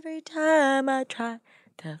 Every time I try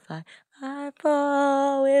to fly, I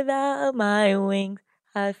fall without my wings.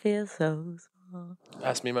 I feel so small.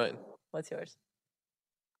 Ask me mine. What's yours?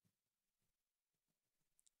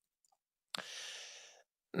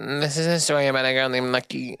 This is a story about a girl named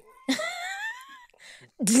Lucky.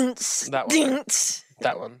 That one.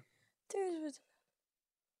 That one.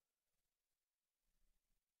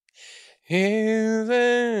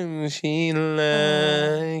 Isn't she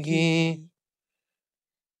lucky?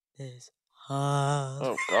 This hard.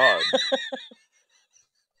 Oh, God.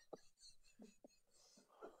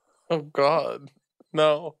 Oh, God.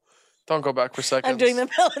 No. Don't go back for seconds. I'm doing the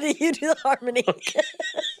melody, you do the harmony.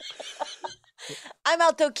 I'm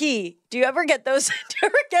alto key. Do you ever get those? Do you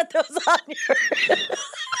ever get those on your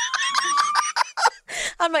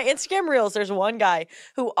on my Instagram reels? There's one guy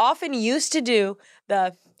who often used to do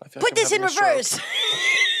the put this in reverse.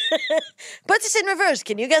 Put this in reverse.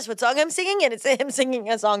 Can you guess what song I'm singing? And it's him singing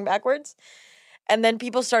a song backwards. And then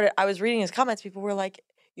people started. I was reading his comments. People were like,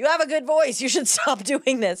 "You have a good voice. You should stop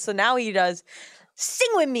doing this." So now he does. Sing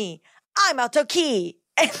with me. I'm alto key.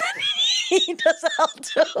 And then he does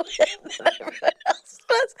alto, and then everyone else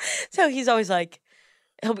does. So he's always like,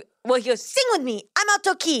 he goes, sing with me. I'm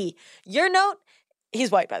alto key. Your note,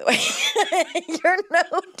 he's white, by the way. Your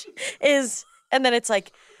note is, and then it's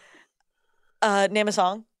like, name a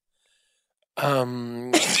song.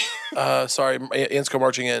 Sorry, ants go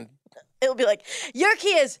marching in. It'll be like, your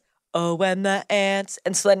key is, oh, when the ants,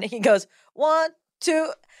 and so then he goes, 1,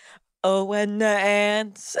 2, oh, when the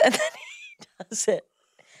ants, and then he does it.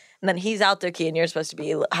 And then he's alto key and you're supposed to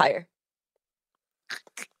be higher.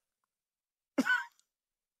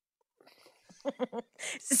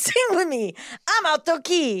 Sing with me. I'm alto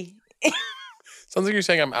key. Sounds like you're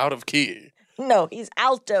saying I'm out of key. No, he's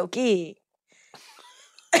alto key.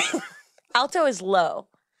 Alto is low.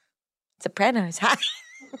 Soprano is high.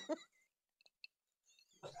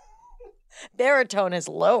 Baritone is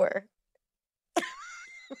lower.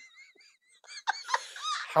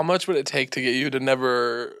 How much would it take to get you to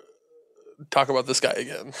never talk about this guy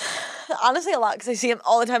again? Honestly, a lot, because I see him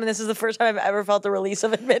all the time, and this is the first time I've ever felt the release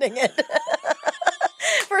of admitting it.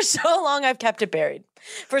 For For so long, I've kept it buried.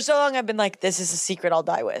 For so long, I've been like, this is a secret I'll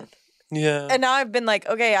die with. Yeah. And now I've been like,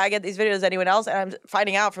 okay, I get these videos. Anyone else? And I'm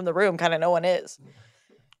finding out from the room, kind of no one is.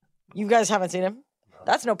 You guys haven't seen him?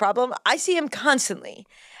 That's no problem. I see him constantly.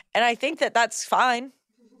 And I think that that's fine.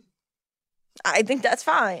 I think that's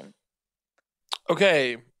fine.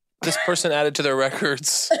 Okay. This person added to their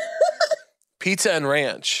records pizza and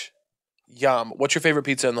ranch. Yum. What's your favorite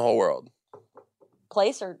pizza in the whole world?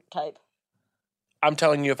 Place or type? I'm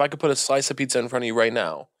telling you, if I could put a slice of pizza in front of you right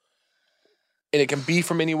now, and it can be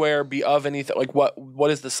from anywhere, be of anything, like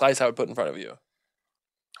what is the slice I would put in front of you?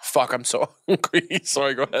 Fuck, I'm so hungry.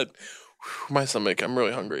 Sorry, go ahead. Whew, my stomach, I'm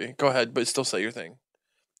really hungry. Go ahead, but still say your thing.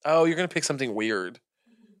 Oh, you're going to pick something weird.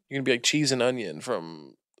 You're going to be like cheese and onion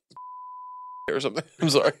from or something.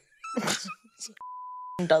 I'm sorry.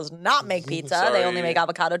 Does not make pizza. Sorry. They only make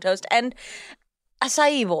avocado toast and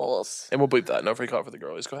acai bowls. And we'll bleep that. No free call for the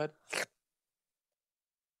girlies. Go ahead.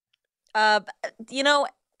 You know,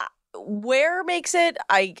 where makes it?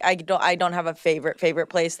 I don't have a favorite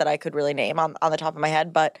place that I could really name on the top of my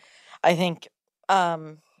head, but I think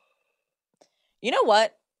you know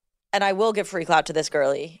what? And I will give free clout to this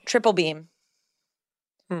girly. Triple Beam.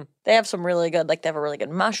 They have some really good, like they have a really good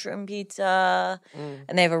mushroom pizza,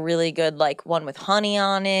 and they have a really good like one with honey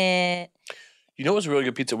on it. You know what was a really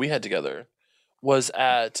good pizza we had together? Was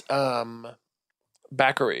at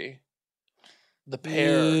Backery. The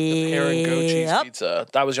pear and goat cheese pizza.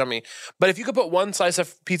 That was yummy. But if you could put one slice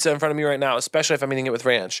of pizza in front of me right now, especially if I'm eating it with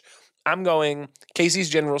ranch, I'm going Casey's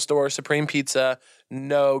General Store, Supreme Pizza,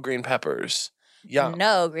 no green peppers. Yum.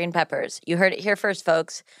 No green peppers. You heard it here first,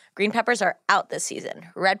 folks. Green peppers are out this season.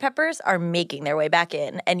 Red peppers are making their way back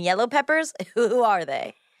in. And yellow peppers, who are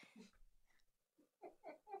they?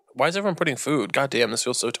 Why is everyone putting food? God damn, this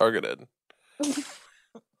feels so targeted.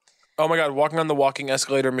 Oh my God, walking on the walking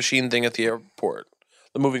escalator machine thing at the airport.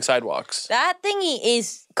 The moving sidewalks. That thingy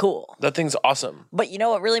is cool. That thing's awesome. But you know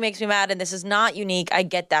what really makes me mad? And this is not unique. I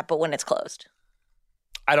get that, but when it's closed.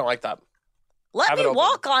 I don't like that. Let me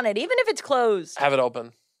walk on it, even if it's closed. Have it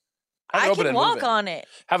open. Have it I open can and walk moving. on it.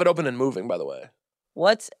 Have it open and moving, by the way.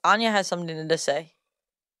 Anya has something to say.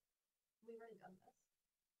 We've already done this.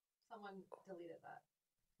 Someone deleted that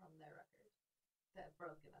from their record. That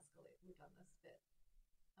broken escalate. We've done this bit.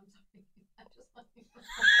 I'm sorry. I just want you.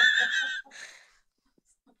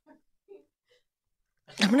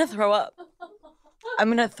 I'm going to throw up. I'm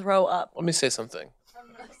going to throw up. Let me say something. I'm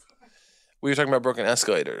really sorry. We were talking about broken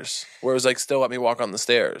escalators, where it was like, still let me walk on the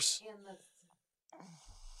stairs. And that's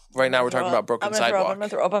Right now, we're talking about broken sidewalk. I'm going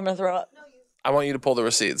to throw up. no, you. I want you to pull the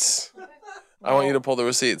receipts. I want you to pull the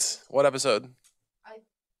receipts. What episode? I'm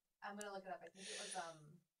gonna look it up. I think it was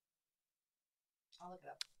I'll look it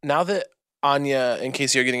up. Now that Anya and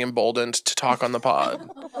Casey are getting emboldened to talk on the pod,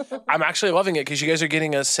 I'm actually loving it because you guys are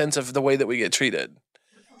getting a sense of the way that we get treated.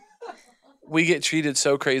 We get treated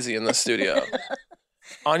so crazy in the studio.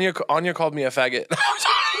 Anya called me a faggot.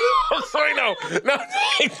 I'm sorry, no.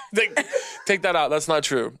 Take that out. That's not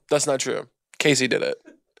true. Casey did it.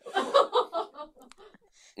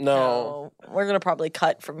 No. We're going to probably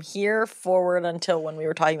cut from here forward until when we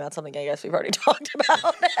were talking about something I guess we've already talked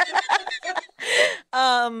about.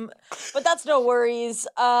 But that's no worries.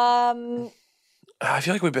 I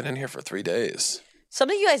feel like we've been in here for 3 days.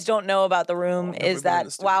 Something you guys don't know about the room is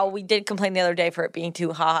that while we did complain the other day for it being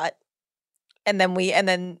too hot, and then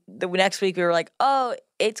the next week we were like, oh,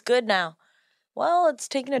 it's good now. Well, it's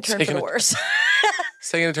taking a turn for the worse. It's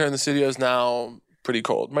taking a turn. The studio's now pretty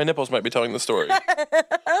cold. My nipples might be telling the story.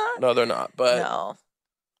 No, they're not. But no,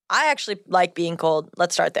 I actually like being cold.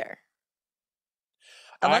 Let's start there.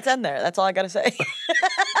 And let's end there. That's all I got to say.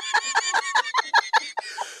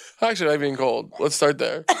 I actually like being cold. Let's start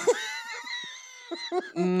there.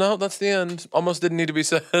 No, that's the end. Almost didn't need to be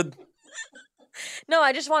said. No,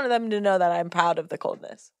 I just wanted them to know that I'm proud of the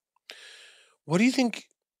coldness. What do you think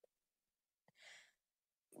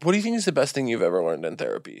is the best thing you've ever learned in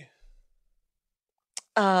therapy?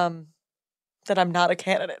 That I'm not a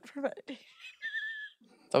candidate for meditation.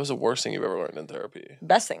 That was the worst thing you've ever learned in therapy.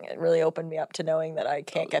 Best thing. It really opened me up to knowing that I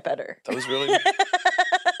can't get better. That was really...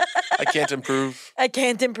 I can't improve. I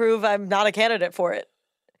can't improve. I'm not a candidate for it.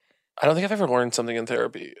 I don't think I've ever learned something in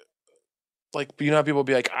therapy. Like, you know how people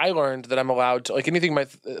be like, I learned that I'm allowed to... Like, anything my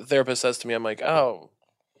therapist says to me, I'm like, oh.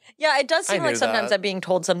 Yeah, it does seem I like knew sometimes that. I'm being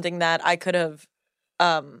told something that I could have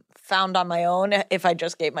found on my own if I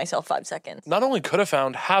just gave myself 5 seconds. Not only could have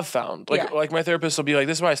found, have found. Like, Yeah. like my therapist will be like,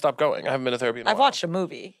 this is why I stopped going. I haven't been to therapy in a I've while. watched a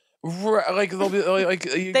movie. Like, they'll be like...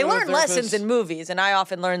 you They go to a learn lessons therapist- in movies, and I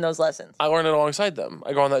often learn those lessons. I learn it alongside them.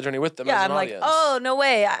 I go on that journey with them Yeah, as I'm an like, audience. oh, no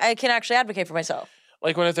way. I can actually advocate for myself.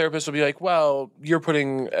 Like when a therapist will be like, well, you're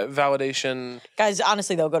putting validation, Guys,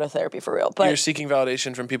 honestly, they'll go to therapy for real. you're But seeking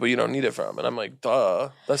validation from people you don't need it from. And I'm like, duh.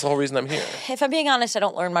 That's the whole reason I'm here. if I'm being honest, I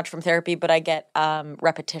don't learn much from therapy, but I get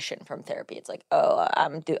repetition from therapy. It's like, oh,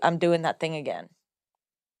 I'm doing that thing again.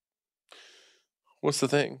 What's the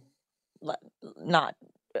thing? Not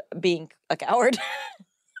being a coward.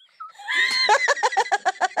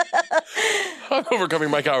 I'm overcoming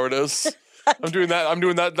my cowardice. I'm doing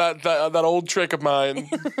that old trick of mine.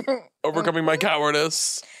 Overcoming my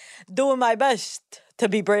cowardice. Doing my best to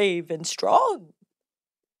be brave and strong.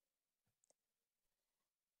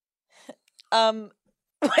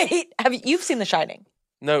 Wait, you've seen The Shining?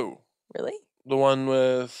 No. Really? The one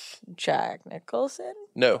with Jack Nicholson?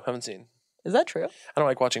 No, haven't seen. Is that true? I don't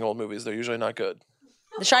like watching old movies. They're usually not good.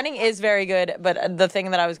 The Shining is very good, but the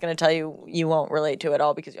thing that I was going to tell you, you won't relate to at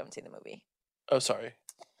all because you haven't seen the movie. Oh, sorry.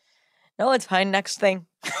 No, it's fine. Next thing.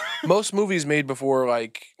 Most movies made before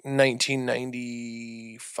like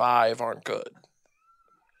 1995 aren't good.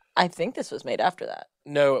 I think this was made after that.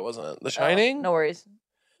 No, it wasn't. The Shining? No worries.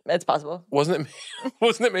 It's possible. Wasn't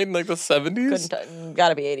it made in like the 70s?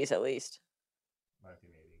 Gotta be 80s at least.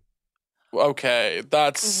 Okay,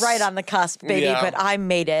 that's Right on the cusp, baby, Yeah. but I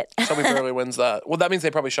made it. Shelby barely wins that. Well, that means they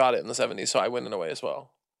probably shot it in the 70s, so I win in a way as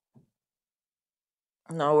well.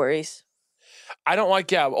 No worries. I don't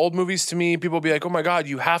like, old movies to me, people be like, oh my God,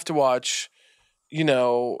 you have to watch,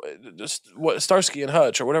 just what Starsky and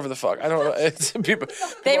Hutch or whatever the fuck. I don't know. It's people.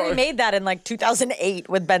 They remade that in like 2008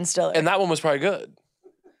 with Ben Stiller. And that one was probably good.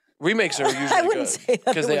 Remakes are usually I wouldn't good say that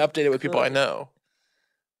because it they was update it with people I know.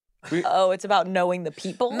 It's about knowing the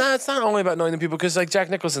people? No, it's not only about knowing the people because like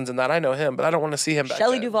Jack Nicholson's in that. I know him, but I don't want to see him back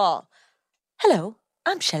Shelley then. Duvall. Hello,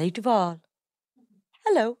 I'm Shelley Duvall.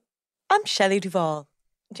 Hello, I'm Shelley Duvall.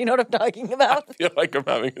 Do you know what I'm talking about? I feel like I'm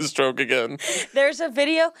having a stroke again. There's a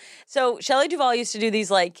video. So Shelley Duvall used to do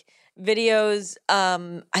these like videos.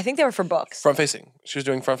 I think they were for books. Front facing. She was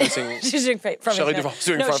doing front facing. She's doing front Shelley Duvall's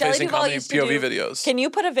doing front facing comedy POV videos. Can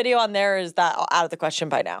you put a video on there? Or is that out of the question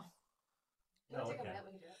by now?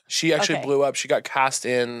 She actually Okay. blew up. She got cast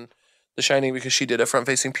in The Shining because she did a front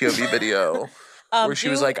facing POV video where she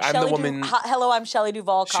was like, I'm the woman. Hello, I'm Shelley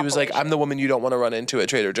Duvall. She was like, I'm the woman you don't want to run into at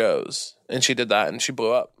Trader Joe's. And she did that and she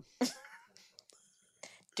blew up.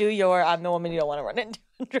 Do your I'm the woman you don't want to run into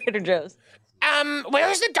at Trader Joe's.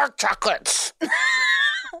 Where's the dark chocolates?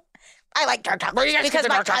 I like dark chocolate because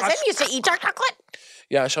my cousin used to eat dark chocolate.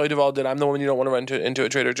 Yeah, Shelley Duvall did I'm the woman you don't want to run into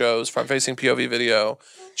at Trader Joe's, front facing POV video.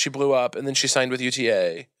 She blew up and then she signed with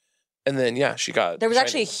UTA. And then, she got. There was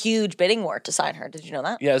actually a huge bidding war to sign her. Did you know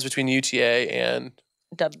that? Yeah, it was between UTA and.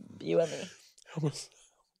 WME.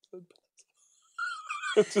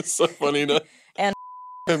 It's just so funny to. And.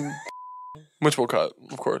 Which we'll cut,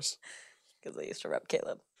 of course. Because I used to rep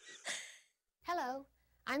Caleb. Hello,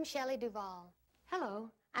 I'm Shelley Duvall. Hello,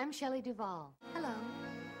 I'm Shelley Duvall. Hello,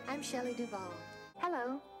 I'm Shelley Duvall.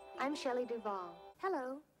 Hello, I'm Shelley Duvall.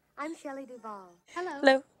 Hello, I'm Shelley Duvall.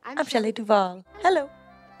 Hello, I'm Shelley Duvall. Hello,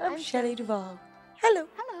 I'm Shelley Duvall. Hello.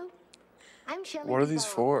 Hello, I'm Shelley What are these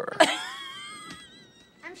for?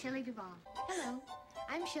 I'm Shelley Duvall. Hello,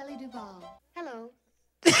 I'm Shelley Duvall. Hello,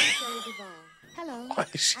 I'm Shelley Duvall. Hello. Why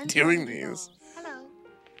is she I'm doing Shelley these? Duvall. Hello,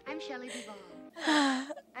 I'm Shelley Duvall. Hello,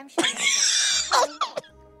 I'm Shelley Duvall. Hello,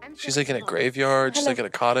 I'm She's Shelley like in a Duvall. graveyard. She's Hello. like at a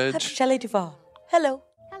I'm cottage. Shelley Duvall. Hello.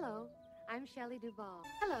 Hello, I'm Shelley Duvall.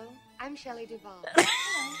 Hello, I'm Shelley Duvall. Hello,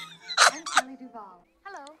 I'm Shelley Duvall.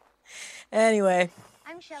 Hello, Anyway,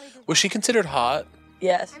 I'm Shelley Duvall. Was she considered hot?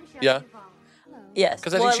 yes. I'm Shelley Yeah. Duvall. Hello. Yes.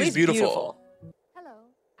 'Cause I Well, think at she's least beautiful. Hello,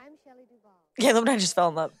 I'm Shelley Duvall. Caleb and I just fell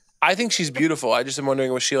in love. I think she's beautiful. I just am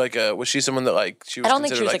wondering, was she someone that like she was I don't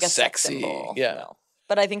think considered she was like a sex sexy? symbol. Yeah, No.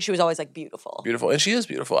 But I think she was always like beautiful. beautiful, and she is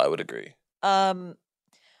beautiful. I would agree.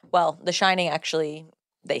 Well, The Shining actually,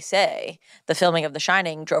 they say, the filming of The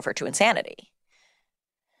Shining drove her to insanity.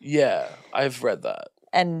 Yeah, I've read that.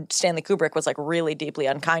 And Stanley Kubrick was like really deeply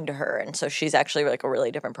unkind to her. And so she's actually like a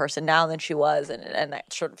really different person now than she was. And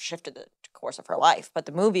that sort of shifted the course of her life. But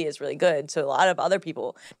the movie is really good. So a lot of other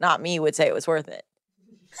people, not me, would say it was worth it.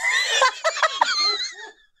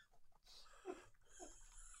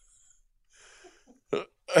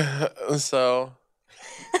 So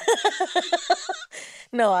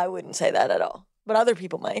No, I wouldn't say that at all. But other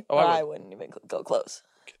people might. Oh, but I I would. wouldn't even go close.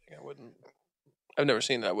 I wouldn't. I've never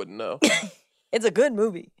seen it. I wouldn't know. It's a good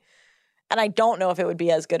movie. And I don't know if it would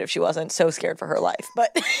be as good if she wasn't so scared for her life.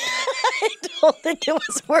 But I don't think it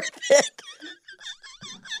was worth it.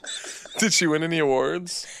 Did she win any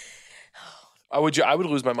awards? I would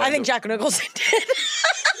lose my mind. I think Jack Nicholson did.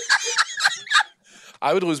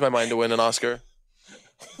 I would lose my mind to win an Oscar.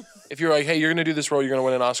 If you're like, hey, you're gonna do this role, you're gonna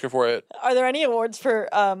win an Oscar for it. Are there any awards for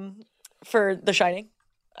The Shining?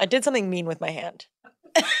 I did something mean with my hand.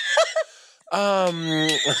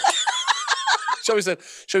 Shelby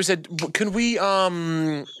said, can we,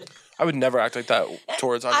 I would never act like that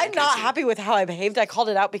towards Anya I'm not happy with how I behaved. I called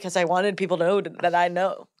it out because I wanted people to know that I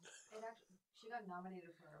know. She got nominated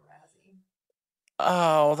for a Razzie.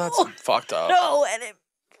 Oh, that's fucked up. No, and it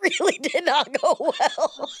really did not go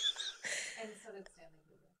well. And so did Stanley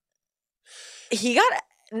Kubrick. He got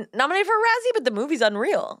nominated for a Razzie, but the movie's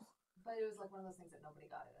unreal. But it was like one of those things that nobody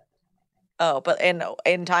got it at the time, I think. Oh, but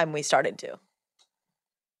in time we started to.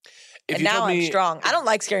 If And you now told I'm me, strong. I don't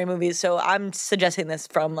like scary movies, so I'm suggesting this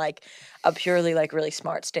from like a purely like really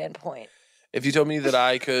smart standpoint. if you told me that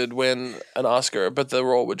I could win an Oscar, but the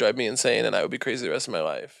role would drive me insane and I would be crazy the rest of my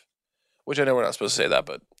life, which I know we're not supposed to say that,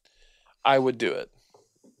 but I would do it.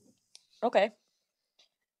 Okay.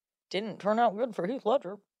 Didn't turn out good for Heath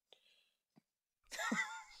Ledger.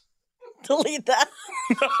 Delete that.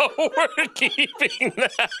 No, we're keeping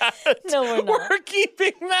that. No, we're not. We're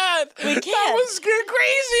keeping that. We That can't. was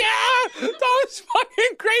crazy. Ah, that was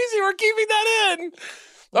fucking crazy. We're keeping that in.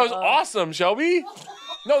 That was awesome, Shelby.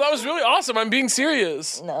 No, that was really awesome. I'm being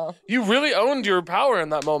serious. No. You really owned your power in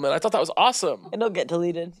that moment. I thought that was awesome. It'll get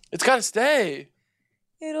deleted. It's got to stay.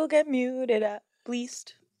 It'll get muted at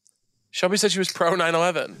least. Shelby said she was pro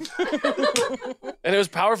 9/11. And it was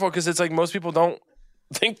powerful because it's like most people don't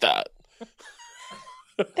think that.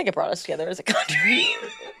 I think it brought us together as a country.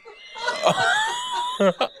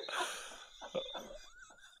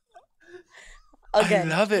 I Again.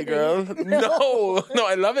 love it, girl. No,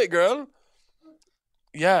 I love it, girl.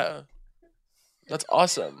 Yeah. That's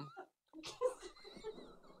awesome.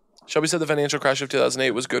 Shelby said the financial crash of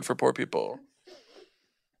 2008 was good for poor people.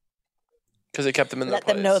 Because it kept them in their Let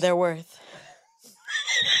place. them know their worth.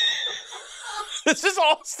 This is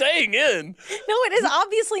all staying in. No, it is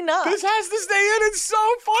obviously not. This has to stay in. It's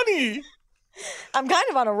so funny. I'm kind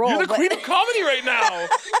of on a roll. You're the but- queen of comedy right now.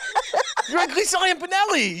 You're like Lisa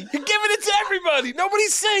Lampanelli. You're giving it to everybody.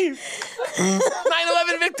 Nobody's safe.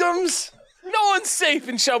 9/11 victims. No one's safe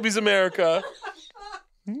in Shelby's America.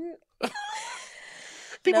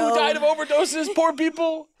 People who died of overdoses, poor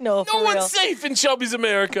people. No, for one's real. safe in Shelby's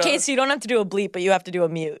America. Okay, so you don't have to do a bleep, but you have to do a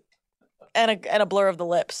mute. And a blur of the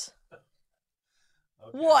lips.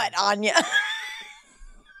 Okay. What, Anya? For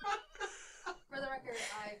the record,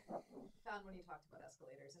 I found when you talked about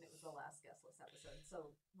escalators, and it was the last guest list episode. So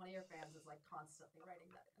one of your fans is like constantly writing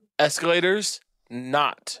that in. Escalators,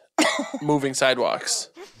 not moving sidewalks.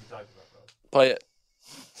 You talked about those. Play it.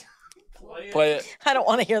 Play it. I don't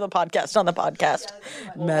want to hear the podcast on the podcast.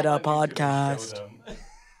 Meta podcast.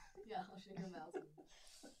 Yeah, I'll show your mouth.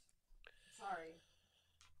 Sorry.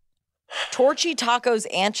 Torchy tacos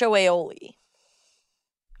ancho aioli.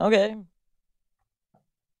 Okay.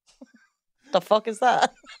 The fuck is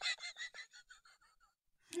that?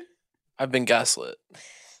 I've been gaslit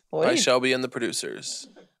What by are you- Shelby and the producers.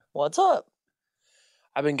 What's up?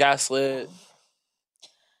 I've been gaslit.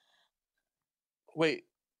 Wait.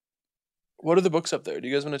 What are the books up there? Do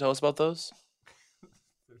you guys want to tell us about those?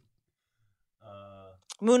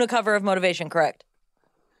 Moon, a cover of Motivation, correct.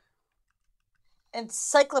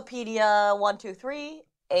 Encyclopedia 123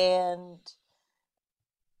 and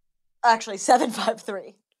actually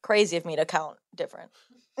 753. Crazy of me to count different.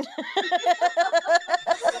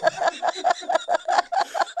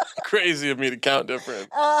 Crazy of me to count different.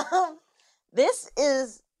 This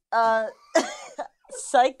is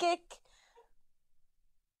Psychic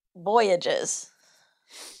Voyages.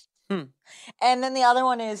 And then the other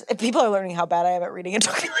one is, people are learning how bad I am at reading. It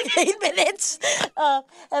took me like 8 minutes.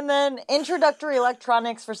 And then Introductory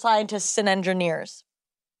Electronics for Scientists and Engineers.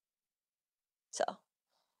 So,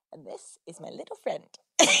 and this is my little friend.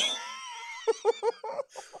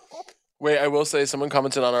 Wait, I will say someone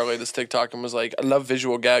commented on our latest TikTok and was like, I love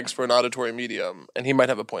visual gags for an auditory medium. And he might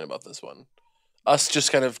have a point about this one. Us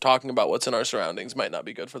just kind of talking about what's in our surroundings might not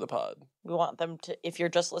be good for the pod. We want them to, if you're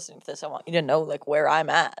just listening to this, I want you to know like where I'm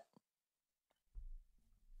at.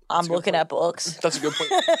 I'm looking at books. That's a good point.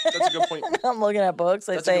 That's a good point. I'm looking at books.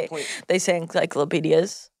 That's a good point. They say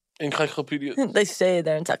encyclopedias. Encyclopedia. They say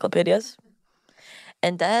they're encyclopedias.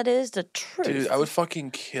 And that is the truth. Dude, I would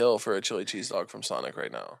fucking kill for a chili cheese dog from Sonic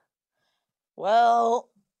right now. Well,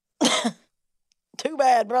 too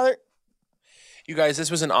bad, brother. You guys,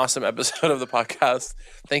 this was an awesome episode of the podcast.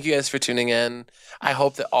 Thank you guys for tuning in. I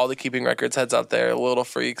hope that all the Keeping Records heads out there, little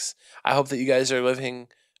freaks, I hope that you guys are living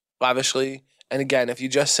lavishly. And again, if you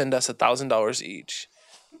just send us $1,000 each,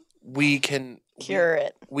 we can Cure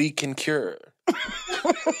it. We can cure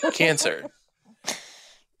cancer.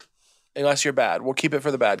 Unless you're bad. We'll keep it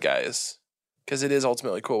for the bad guys. Because it is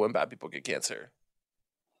ultimately cool when bad people get cancer.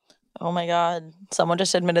 Oh my God. Someone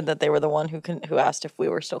just admitted that they were the one who asked if we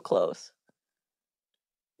were still close.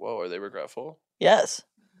 Whoa, are they regretful? Yes.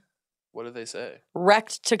 What did they say?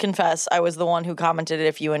 Wrecked to confess, I was the one who commented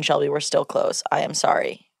if you and Shelby were still close. I am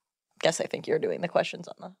sorry. Guess I think you're doing the questions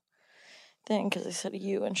on the thing because I said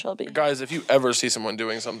you and Shelby. Guys, if you ever see someone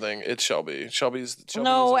doing something, it's Shelby. Shelby's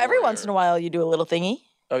no, every once in a while you do a little thingy.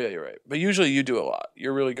 Oh, yeah, you're right. But usually you do a lot.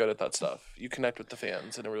 You're really good at that stuff. You connect with the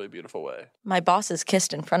fans in a really beautiful way. My bosses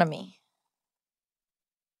kissed in front of me.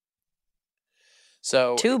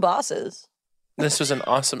 So 2 bosses. This was an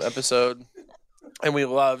awesome episode. And we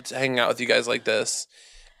loved hanging out with you guys like this.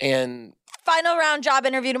 And final round job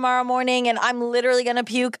interview tomorrow morning, and I'm literally going to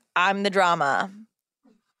puke. I'm the drama.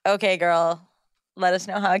 Okay, girl. Let us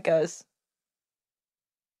know how it goes.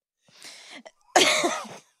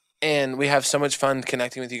 And we have so much fun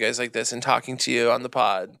connecting with you guys like this and talking to you on the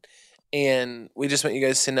pod. And we just want you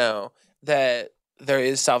guys to know that there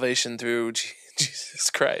is salvation through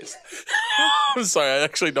Jesus Christ. I'm sorry, I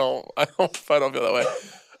actually don't. I don't feel that way.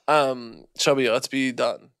 Shelby, let's be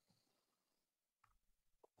done.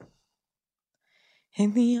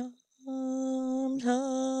 In the arms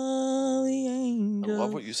of the angel. I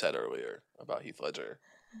love what you said earlier about Heath Ledger.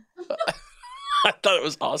 I thought it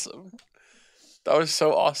was awesome. That was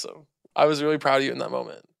so awesome. I was really proud of you in that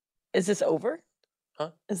moment. Is this over? Huh?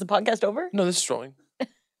 Is the podcast over? No, this is rolling.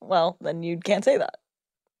 Well, then you can't say that.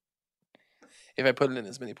 If I put it in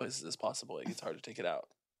as many places as possible, it gets hard to take it out.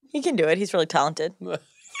 He can do it. He's really talented. Do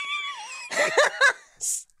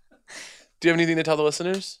you have anything to tell the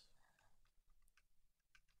listeners?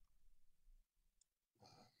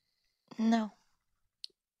 No.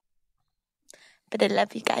 But I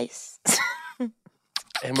love you guys.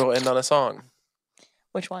 And we'll end on a song.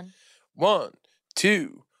 Which one? 1,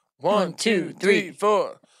 2, 1, 2, 3,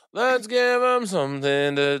 4. Let's give them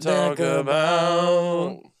something to talk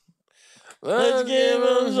about. Let's give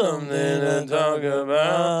them something to talk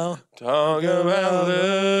about. Talk about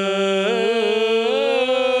love.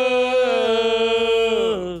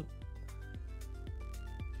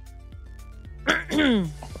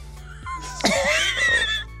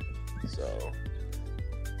 So.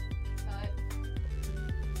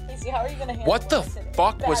 Casey, how are you gonna handle What the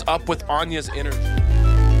fuck was up with Anya's energy?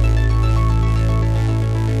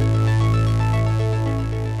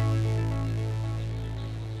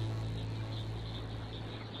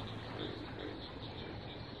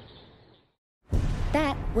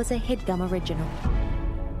 That was a HeadGum original.